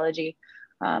Vedic astrology.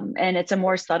 And it's a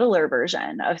more subtler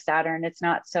version of Saturn. It's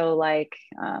not so like,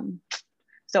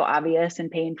 so obvious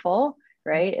and painful,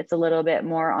 right? It's a little bit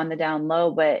more on the down low,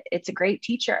 but it's a great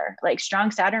teacher. Like strong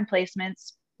Saturn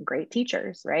placements, great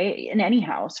teachers, right? In any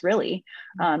house, really,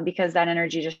 because that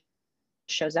energy just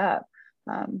shows up.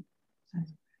 An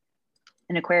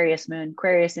Aquarius moon,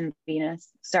 Aquarius and Venus,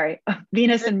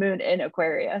 Venus and moon in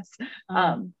Aquarius.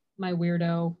 My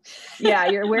weirdo. Yeah,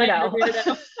 you're a weirdo.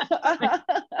 Weirdo.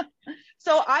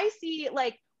 So I see,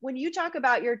 like, when you talk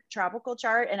about your tropical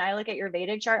chart and I look at your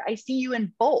Vedic chart, I see you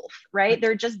in both, right?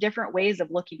 They're just different ways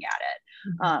of looking at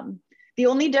it. The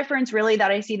only difference really that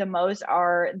I see the most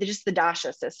are just the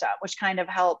dasha system, which kind of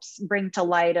helps bring to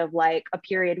light of like a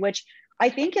period, which I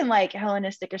think in like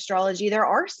Hellenistic astrology, there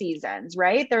are seasons,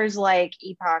 right? There's like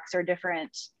epochs or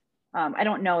different, I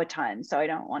don't know a ton, so I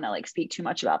don't want to like speak too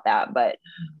much about that, but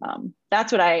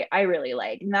that's what I really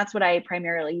like. And that's what I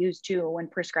primarily use too when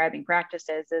prescribing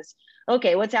practices is,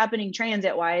 okay, what's happening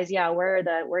transit wise? Yeah,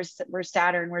 where's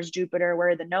Saturn, where's Jupiter, where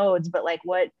are the nodes? But like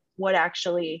what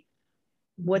actually,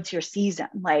 what's your season?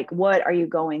 Like, what are you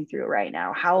going through right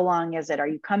now? How long is it? Are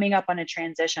you coming up on a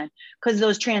transition? Because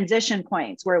those transition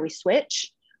points where we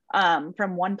switch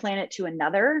from one planet to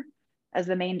another as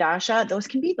the main dasha, those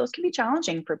can be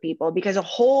challenging for people because a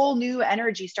whole new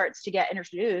energy starts to get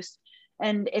introduced.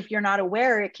 And if you're not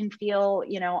aware, it can feel,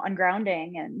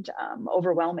 ungrounding and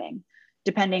overwhelming,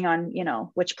 depending on,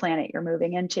 which planet you're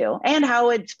moving into and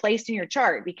how it's placed in your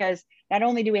chart. Because not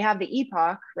only do we have the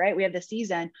epoch, right? We have the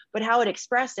season, but how it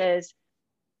expresses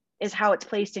is how it's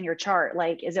placed in your chart.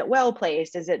 Like, is it well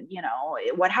placed? Is it,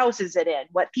 what house is it in?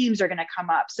 What themes are going to come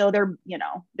up? So they're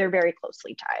very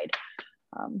closely tied.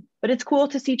 But it's cool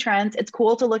to see trends. It's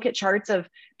cool to look at charts of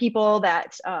people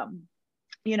that,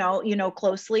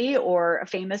 closely, or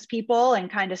famous people,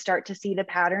 and kind of start to see the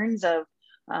patterns of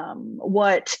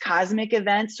what cosmic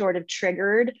events sort of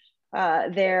triggered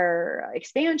their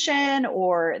expansion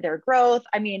or their growth.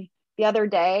 I mean, the other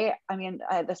day,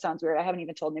 this sounds weird. I haven't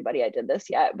even told anybody I did this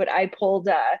yet, but I pulled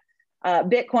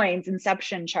Bitcoin's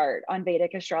inception chart on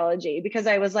Vedic astrology because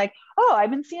I was like, oh,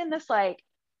 I've been seeing this like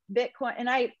Bitcoin, and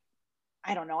I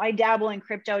don't know, I dabble in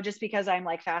crypto just because I'm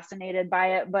like fascinated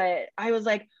by it, but I was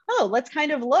like, oh, let's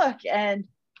kind of look. And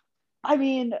I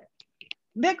mean,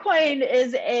 Bitcoin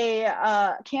is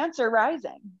a Cancer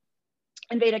rising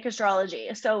in Vedic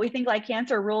astrology. So we think like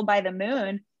Cancer ruled by the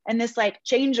moon, and this like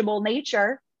changeable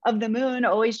nature of the moon,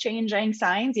 always changing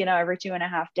signs, every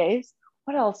 2.5 days.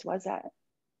 What else was that?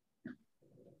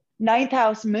 Ninth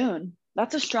house moon.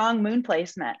 That's a strong moon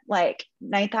placement, like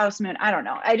ninth house moon. I don't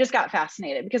know. I just got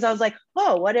fascinated because I was like,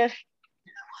 oh, what if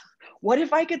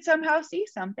I could somehow see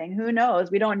something? Who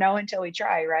knows? We don't know until we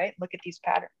try, right? Look at these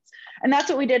patterns. And that's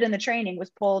what we did in the training, was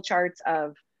pull charts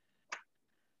of,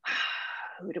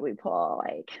 who do we pull?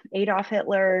 Like Adolf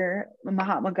Hitler,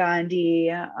 Mahatma Gandhi,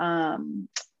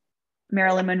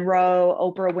 Marilyn Monroe,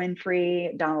 Oprah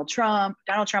Winfrey, Donald Trump.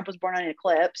 Donald Trump was born on an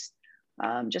eclipse,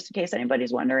 just in case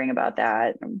anybody's wondering about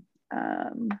that.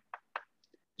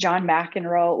 John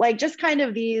McEnroe, like just kind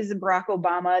of these Barack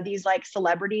Obama, these like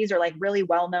celebrities or like really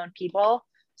well-known people.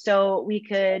 So we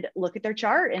could look at their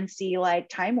chart and see like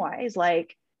time-wise,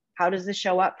 like how does this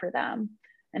show up for them?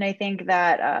 And I think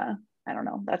that, I don't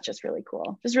know, that's just really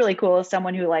cool. Just really cool as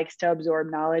someone who likes to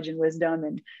absorb knowledge and wisdom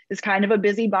and is kind of a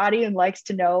busybody and likes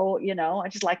to know, you know, I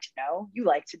just like to know, you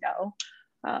like to know.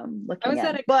 I was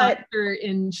at a concert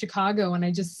in Chicago and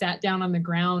I just sat down on the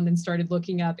ground and started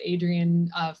looking up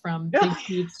Adrian from Big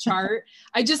Pete's chart.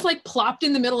 I just like plopped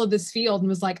in the middle of this field and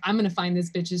was like, I'm going to find this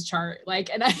bitch's chart.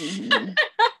 Like, and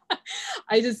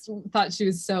I just thought she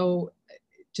was so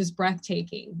just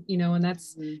breathtaking, you know, and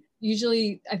that's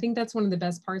usually, I think that's one of the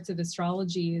best parts of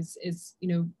astrology is, you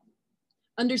know,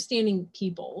 understanding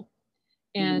people.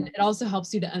 And it also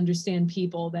helps you to understand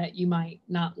people that you might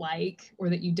not like or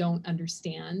that you don't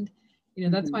understand. You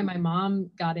know, that's why my mom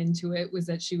got into it, was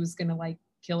that she was going to like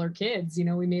kill her kids. You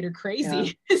know, we made her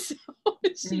crazy.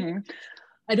 So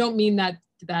I don't mean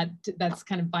that's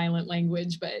kind of violent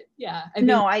language, but yeah.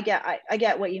 I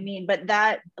get what you mean. But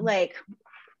that, like,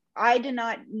 I did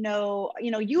not know,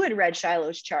 you know, you had read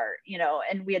Shiloh's chart, you know,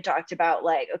 and we had talked about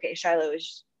like, okay, Shiloh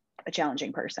is a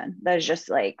challenging person. That is just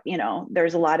like, you know,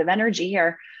 there's a lot of energy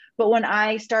here. But when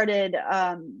I started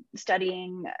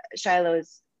studying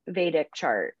Shiloh's Vedic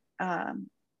chart,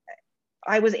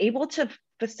 I was able to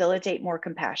facilitate more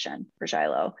compassion for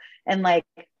Shiloh and like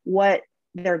what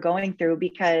they're going through,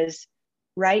 because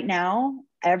right now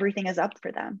everything is up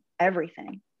for them.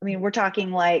 Everything. I mean, we're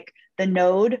talking like the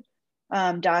node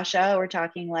dasha, we're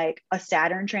talking like a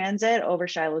Saturn transit over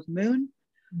Shiloh's moon.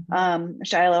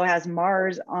 Shiloh has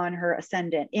Mars on her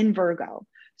ascendant in Virgo.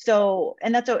 So,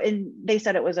 and they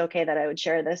said it was okay that I would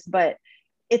share this, but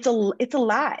it's a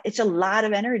lot. It's a lot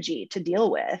of energy to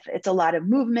deal with. It's a lot of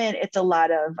movement. It's a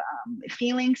lot of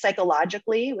feeling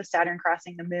psychologically with Saturn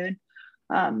crossing the moon.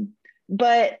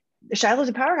 But Shiloh's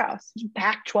a powerhouse,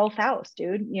 packed 12th house,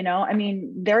 dude. You know, I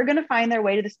mean, they're going to find their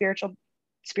way to the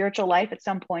spiritual life at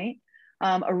some point.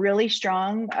 A really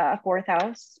strong fourth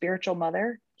house, spiritual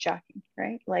mother. Shocking,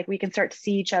 right? Like we can start to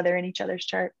see each other in each other's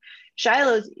chart.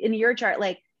 Shiloh's in your chart,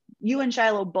 like you and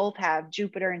Shiloh both have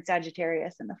Jupiter and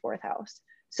Sagittarius in the fourth house.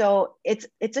 So it's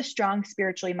a strong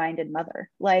spiritually minded mother.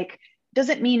 Like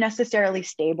doesn't mean necessarily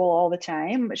stable all the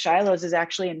time, but Shiloh's is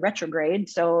actually in retrograde.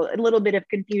 So a little bit of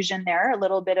confusion there, a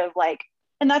little bit of like,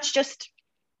 and that's just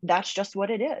what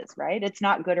it is, right? It's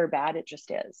not good or bad. It just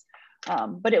is.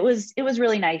 But it was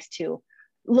really nice to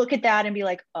look at that and be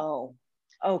like, oh,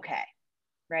 okay.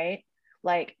 Right?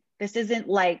 Like, this isn't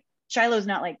like, Shiloh's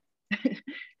not like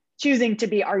choosing to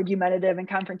be argumentative and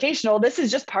confrontational. This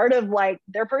is just part of like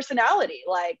their personality,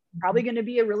 like probably going to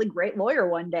be a really great lawyer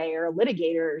one day or a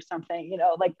litigator or something, you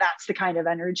know, like that's the kind of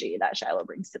energy that Shiloh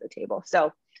brings to the table. So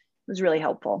it was really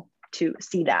helpful to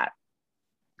see that.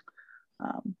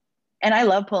 And I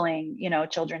love pulling, you know,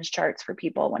 children's charts for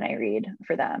people when I read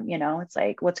for them, you know, it's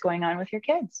like, what's going on with your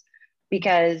kids?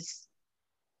 Because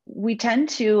we tend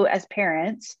to, as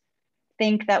parents,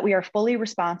 think that we are fully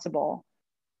responsible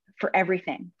for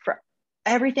everything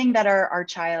that our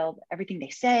child, everything they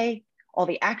say, all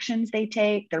the actions they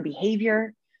take, their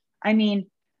behavior. I mean,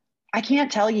 I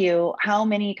can't tell you how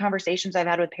many conversations I've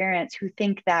had with parents who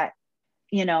think that,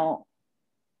 you know,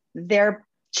 their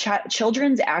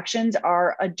children's actions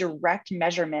are a direct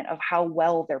measurement of how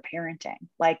well they're parenting,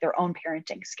 like their own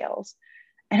parenting skills.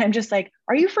 And I'm just like,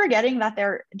 are you forgetting that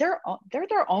they're their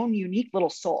own unique little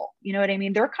soul? You know what I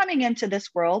mean? They're coming into this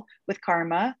world with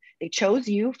karma. They chose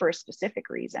you for a specific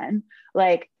reason.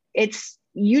 Like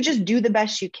you just do the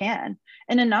best you can.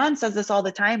 And Anand says this all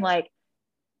the time, like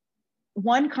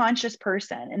one conscious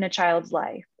person in a child's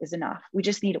life is enough. We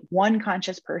just need one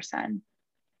conscious person.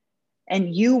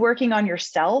 And you working on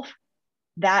yourself,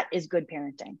 that is good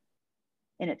parenting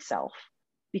in itself.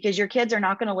 Because your kids are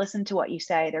not going to listen to what you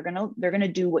say. They're going to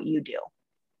do what you do.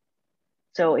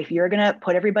 So if you're going to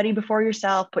put everybody before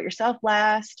yourself, put yourself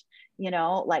last, you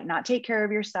know, like not take care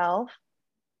of yourself,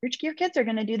 your kids are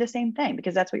going to do the same thing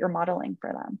because that's what you're modeling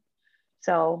for them.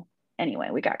 So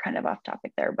anyway, we got kind of off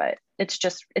topic there, but it's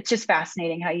just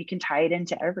fascinating how you can tie it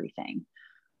into everything.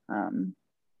 I'm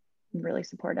really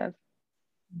supportive.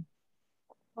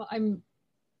 Well, I'm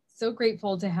so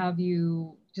grateful to have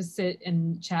you just sit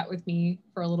and chat with me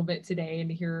for a little bit today and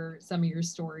to hear some of your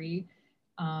story.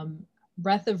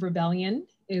 Breath of Rebellion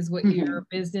is what your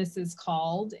business is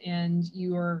called, and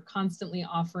you are constantly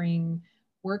offering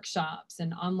workshops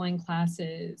and online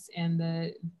classes and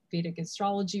the Vedic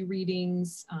astrology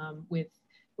readings with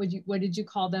what did you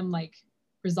call them, like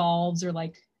resolves or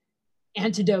like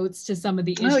antidotes to some of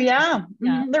the issues. Oh yeah.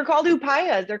 Mm-hmm. They're called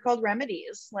upayas. They're called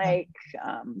remedies. Like,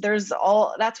 that's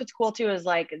what's cool too, is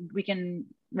like, we can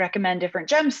recommend different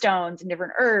gemstones and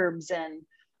different herbs and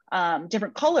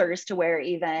different colors to wear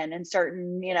even, and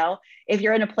certain, if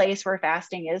you're in a place where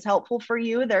fasting is helpful for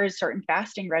you, there's certain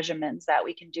fasting regimens that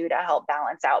we can do to help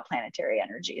balance out planetary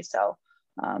energy. So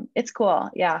it's cool.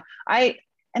 Yeah.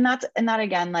 And that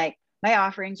again, like, my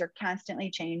offerings are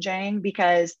constantly changing,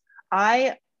 because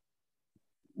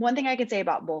one thing I could say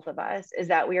about both of us is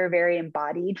that we are very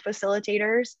embodied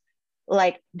facilitators.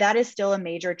 Like, that is still a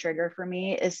major trigger for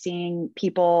me, is seeing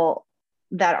people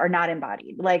that are not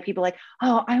embodied. Like, people like,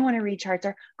 oh, I want to read charts,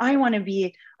 or I want to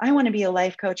be a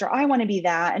life coach, or I want to be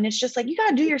that. And it's just like, you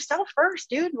got to do yourself first,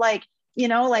 dude. Like,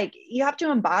 like, you have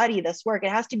to embody this work.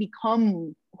 It has to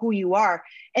become who you are.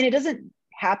 And it doesn't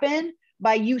happen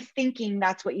by you thinking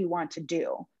that's what you want to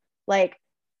do. Like,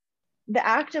 the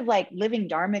act of like living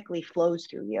dharmically flows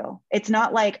through you. It's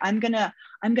not like I'm gonna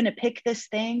pick this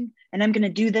thing and I'm gonna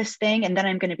do this thing and then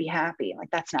I'm gonna be happy. Like,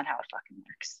 that's not how it fucking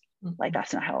works. Like,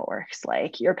 that's not how it works.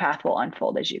 Like, your path will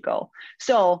unfold as you go.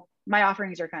 So my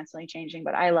offerings are constantly changing,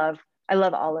 but I love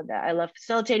all of that. I love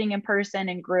facilitating in person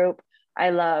and group. I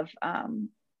love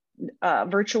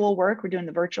virtual work. We're doing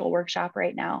the virtual workshop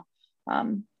right now.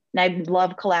 And I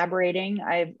love collaborating.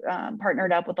 I've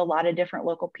partnered up with a lot of different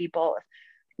local people,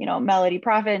 Melody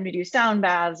Prophet, and we do sound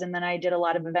baths. And then I did a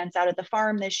lot of events out at the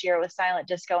farm this year with silent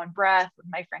disco and breath with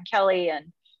my friend Kelly,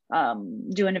 and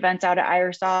doing events out at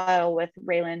Irisile with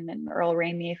Raylan and Earl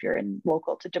Ramey, if you're in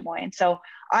local to Des Moines. So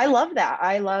I love that.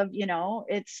 I love,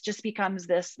 it's just becomes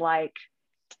this like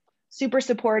super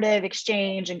supportive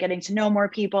exchange and getting to know more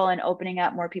people and opening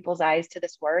up more people's eyes to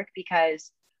this work,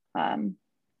 because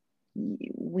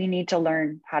we need to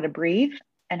learn how to breathe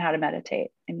and how to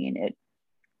meditate. I mean,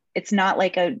 it's not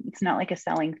like a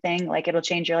selling thing. Like, it'll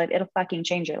change your life. It'll fucking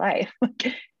change your life.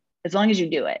 As long as you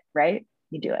do it, right?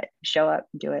 You do it, show up,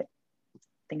 do it.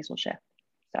 Things will shift.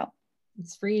 So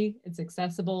it's free. It's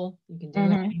accessible. You can do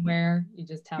it anywhere. You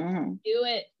just have to do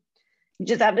it. You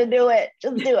just have to do it.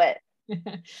 Just do it.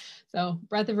 So,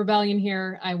 Breath of Rebellion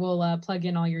here. I will plug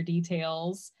in all your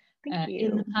details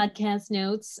in the podcast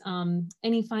notes.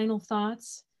 Any final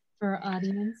thoughts for our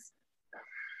audience?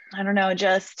 I don't know,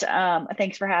 just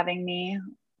thanks for having me.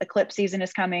 Eclipse season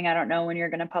is coming. I don't know when you're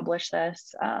going to publish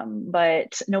this,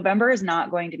 but November is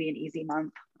not going to be an easy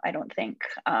month, I don't think.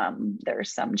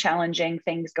 There's some challenging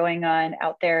things going on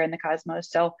out there in the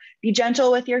cosmos. So be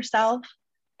gentle with yourself,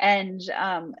 and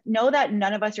know that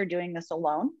none of us are doing this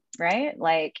alone, right?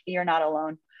 Like, you're not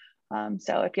alone.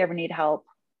 So if you ever need help,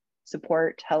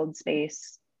 support, held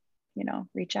space,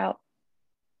 reach out.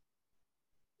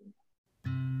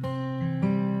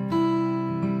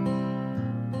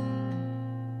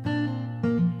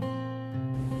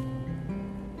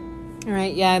 All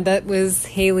right. Yeah, that was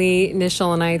Haley,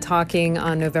 Niichel, and I talking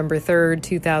on November 3rd,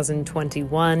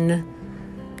 2021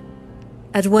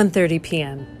 at 1:30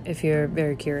 p.m. if you're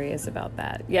very curious about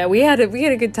that. Yeah, we had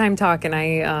a good time talking.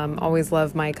 I always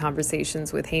love my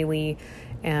conversations with Haley,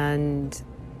 and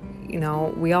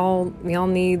we all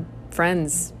need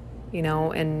friends,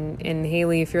 and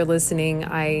Haley, if you're listening,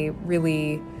 I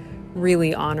really,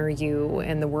 really honor you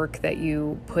and the work that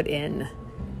you put in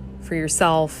for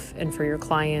yourself and for your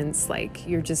clients. Like,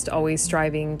 you're just always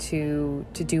striving to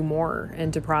do more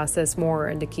and to process more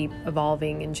and to keep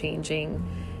evolving and changing.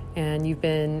 And you've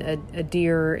been a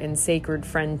dear and sacred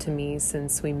friend to me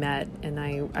since we met. And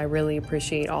I really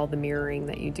appreciate all the mirroring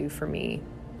that you do for me.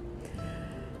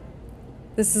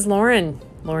 This is Lauren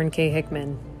K.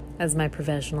 Hickman as my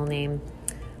professional name.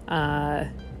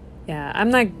 I'm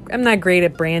not great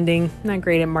at branding, not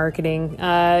great at marketing.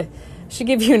 Should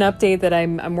give you an update that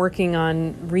I'm working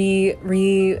on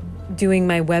redoing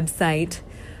my website.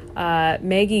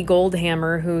 Maggie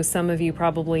Goldhammer, who some of you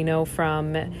probably know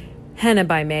from Henna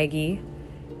by Maggie,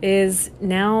 is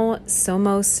now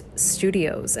Somos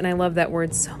Studios. And I love that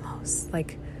word Somos,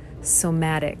 like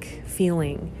somatic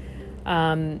feeling.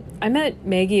 I met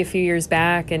Maggie a few years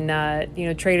back and,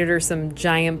 traded her some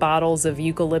giant bottles of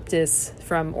eucalyptus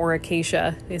from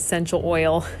Oracacia essential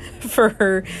oil for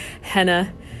her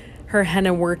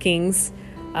henna workings.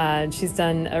 She's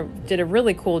did a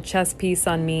really cool chess piece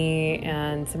on me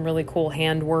and some really cool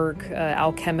handwork,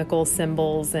 alchemical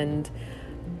symbols, and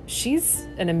she's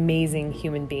an amazing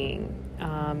human being.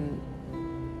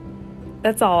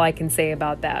 That's all I can say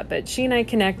about that. But she and I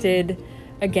connected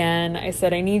again. I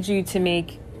said, I need you to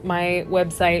make my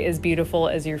website as beautiful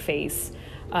as your face.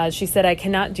 She said, I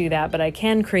cannot do that, but I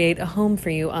can create a home for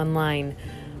you online.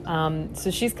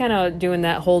 So she's kind of doing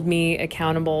that, hold me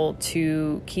accountable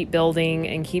to keep building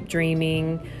and keep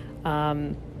dreaming.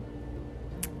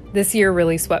 This year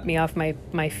really swept me off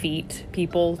my feet,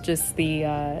 people, just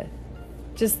the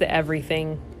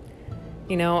everything,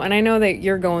 and I know that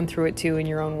you're going through it too in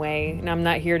your own way. And I'm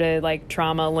not here to like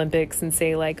trauma Olympics and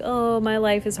say like, oh, my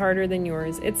life is harder than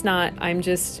yours. It's not. I'm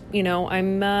just,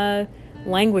 I'm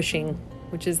languishing,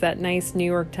 which is that nice New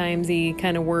York Times-y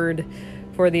kind of word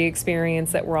for the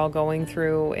experience that we're all going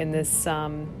through in this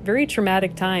very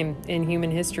traumatic time in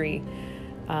human history.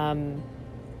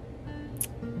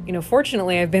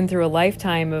 Fortunately, I've been through a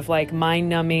lifetime of like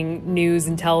mind-numbing news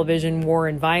and television, war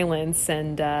and violence,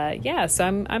 and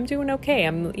so I'm doing okay.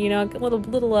 I'm a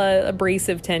little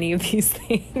abrasive to any of these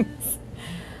things.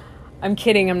 I'm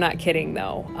kidding. I'm not kidding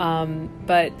though.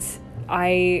 But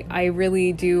I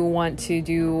really do want to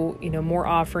do more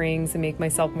offerings and make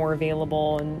myself more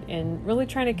available, and really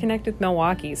trying to connect with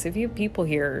Milwaukee. So if you have people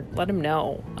here, let them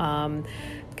know.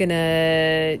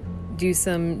 Gonna do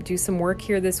some work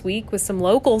here this week with some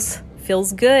locals.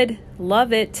 Feels good.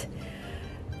 Love it.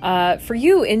 For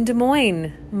you in Des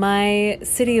Moines, my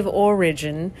city of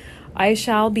origin, I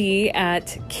shall be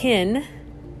at Kin,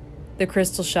 the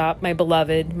crystal shop, my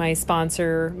beloved, my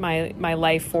sponsor, my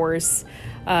life force,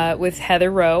 with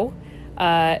Heather Rowe,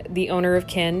 the owner of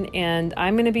Kin, and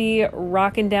I'm going to be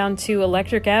rocking down to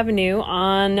Electric Avenue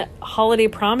on Holiday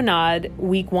Promenade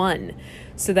week 1.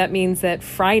 So that means that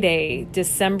Friday,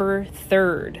 December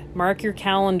 3rd, mark your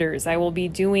calendars. I will be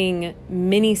doing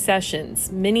mini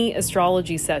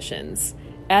astrology sessions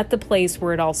at the place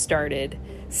where it all started.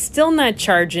 Still not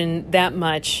charging that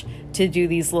much to do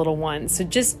these little ones. So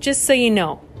just so you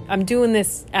know, I'm doing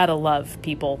this out of love,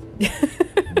 people.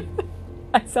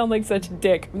 I sound like such a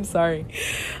dick. I'm sorry.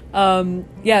 So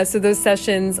those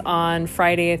sessions on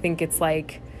Friday, I think it's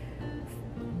like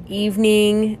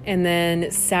evening, and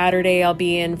then Saturday I'll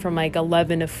be in from like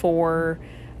 11 to 4,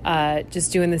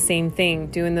 just doing the same thing,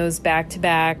 doing those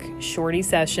back-to-back shorty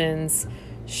sessions,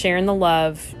 sharing the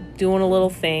love, doing a little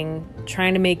thing,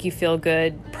 trying to make you feel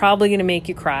good, probably going to make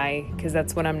you cry, because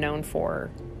that's what I'm known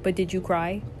for. But did you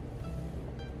cry?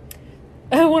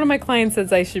 One of my clients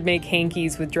says I should make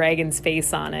hankies with Dragon's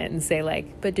face on it and say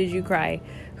like, but did you cry?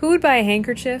 Who would buy a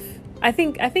handkerchief? I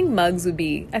think mugs would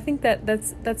be. I think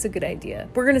that's a good idea.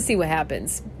 We're gonna see what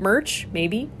happens. Merch,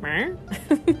 maybe.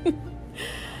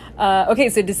 Okay,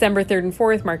 so December 3rd and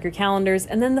 4th, mark your calendars,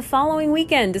 and then the following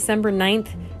weekend, December 9th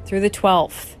through the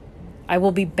 12th, I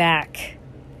will be back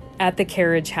at the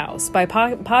Carriage House by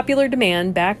popular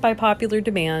demand.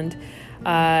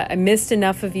 I missed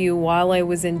enough of you while I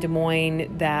was in Des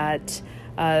Moines that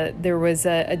there was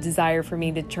a desire for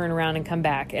me to turn around and come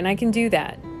back. And I can do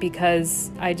that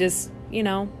because I just,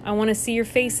 I want to see your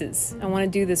faces. I want to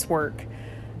do this work.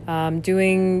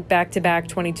 Doing back-to-back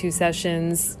 22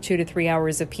 sessions, 2 to 3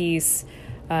 hours apiece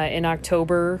in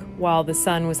October while the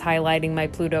sun was highlighting my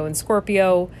Pluto and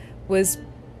Scorpio was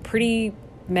pretty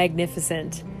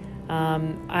magnificent.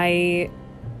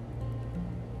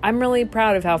 I'm really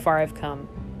proud of how far I've come.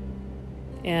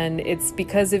 And it's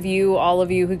because of you, all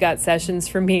of you who got sessions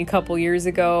from me a couple years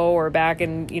ago or back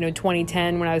in,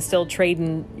 2010 when I was still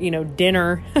trading,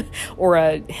 dinner or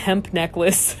a hemp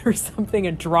necklace or something,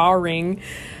 a draw ring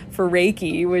for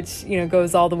Reiki, which,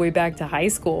 goes all the way back to high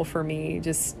school for me,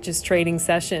 just trading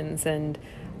sessions. And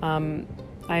I'm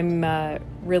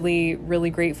really, really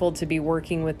grateful to be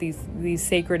working with these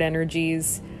sacred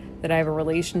energies, that I have a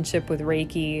relationship with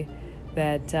Reiki,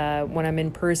 that when I'm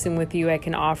in person with you, I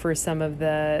can offer some of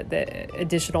the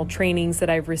additional trainings that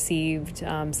I've received,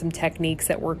 some techniques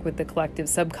that work with the collective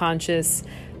subconscious,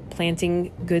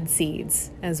 planting good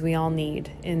seeds, as we all need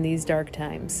in these dark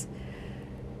times.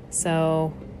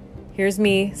 So here's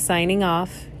me signing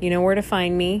off. You know where to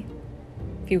find me.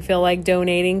 If you feel like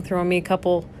donating, throw me a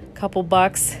couple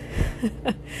bucks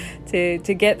to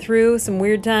get through some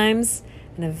weird times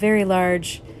and a very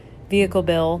large vehicle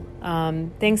bill.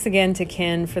 Thanks again to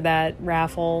Ken for that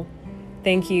raffle.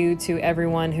 Thank you to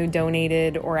everyone who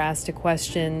donated or asked a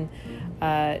question.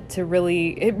 It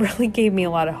really gave me a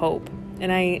lot of hope, and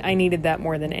I needed that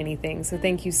more than anything. So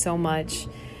thank you so much,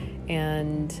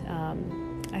 and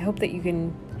I hope you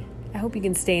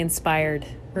can stay inspired.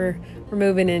 We're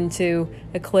moving into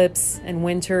eclipse and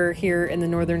winter here in the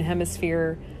Northern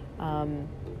Hemisphere.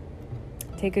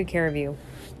 Take good care of you.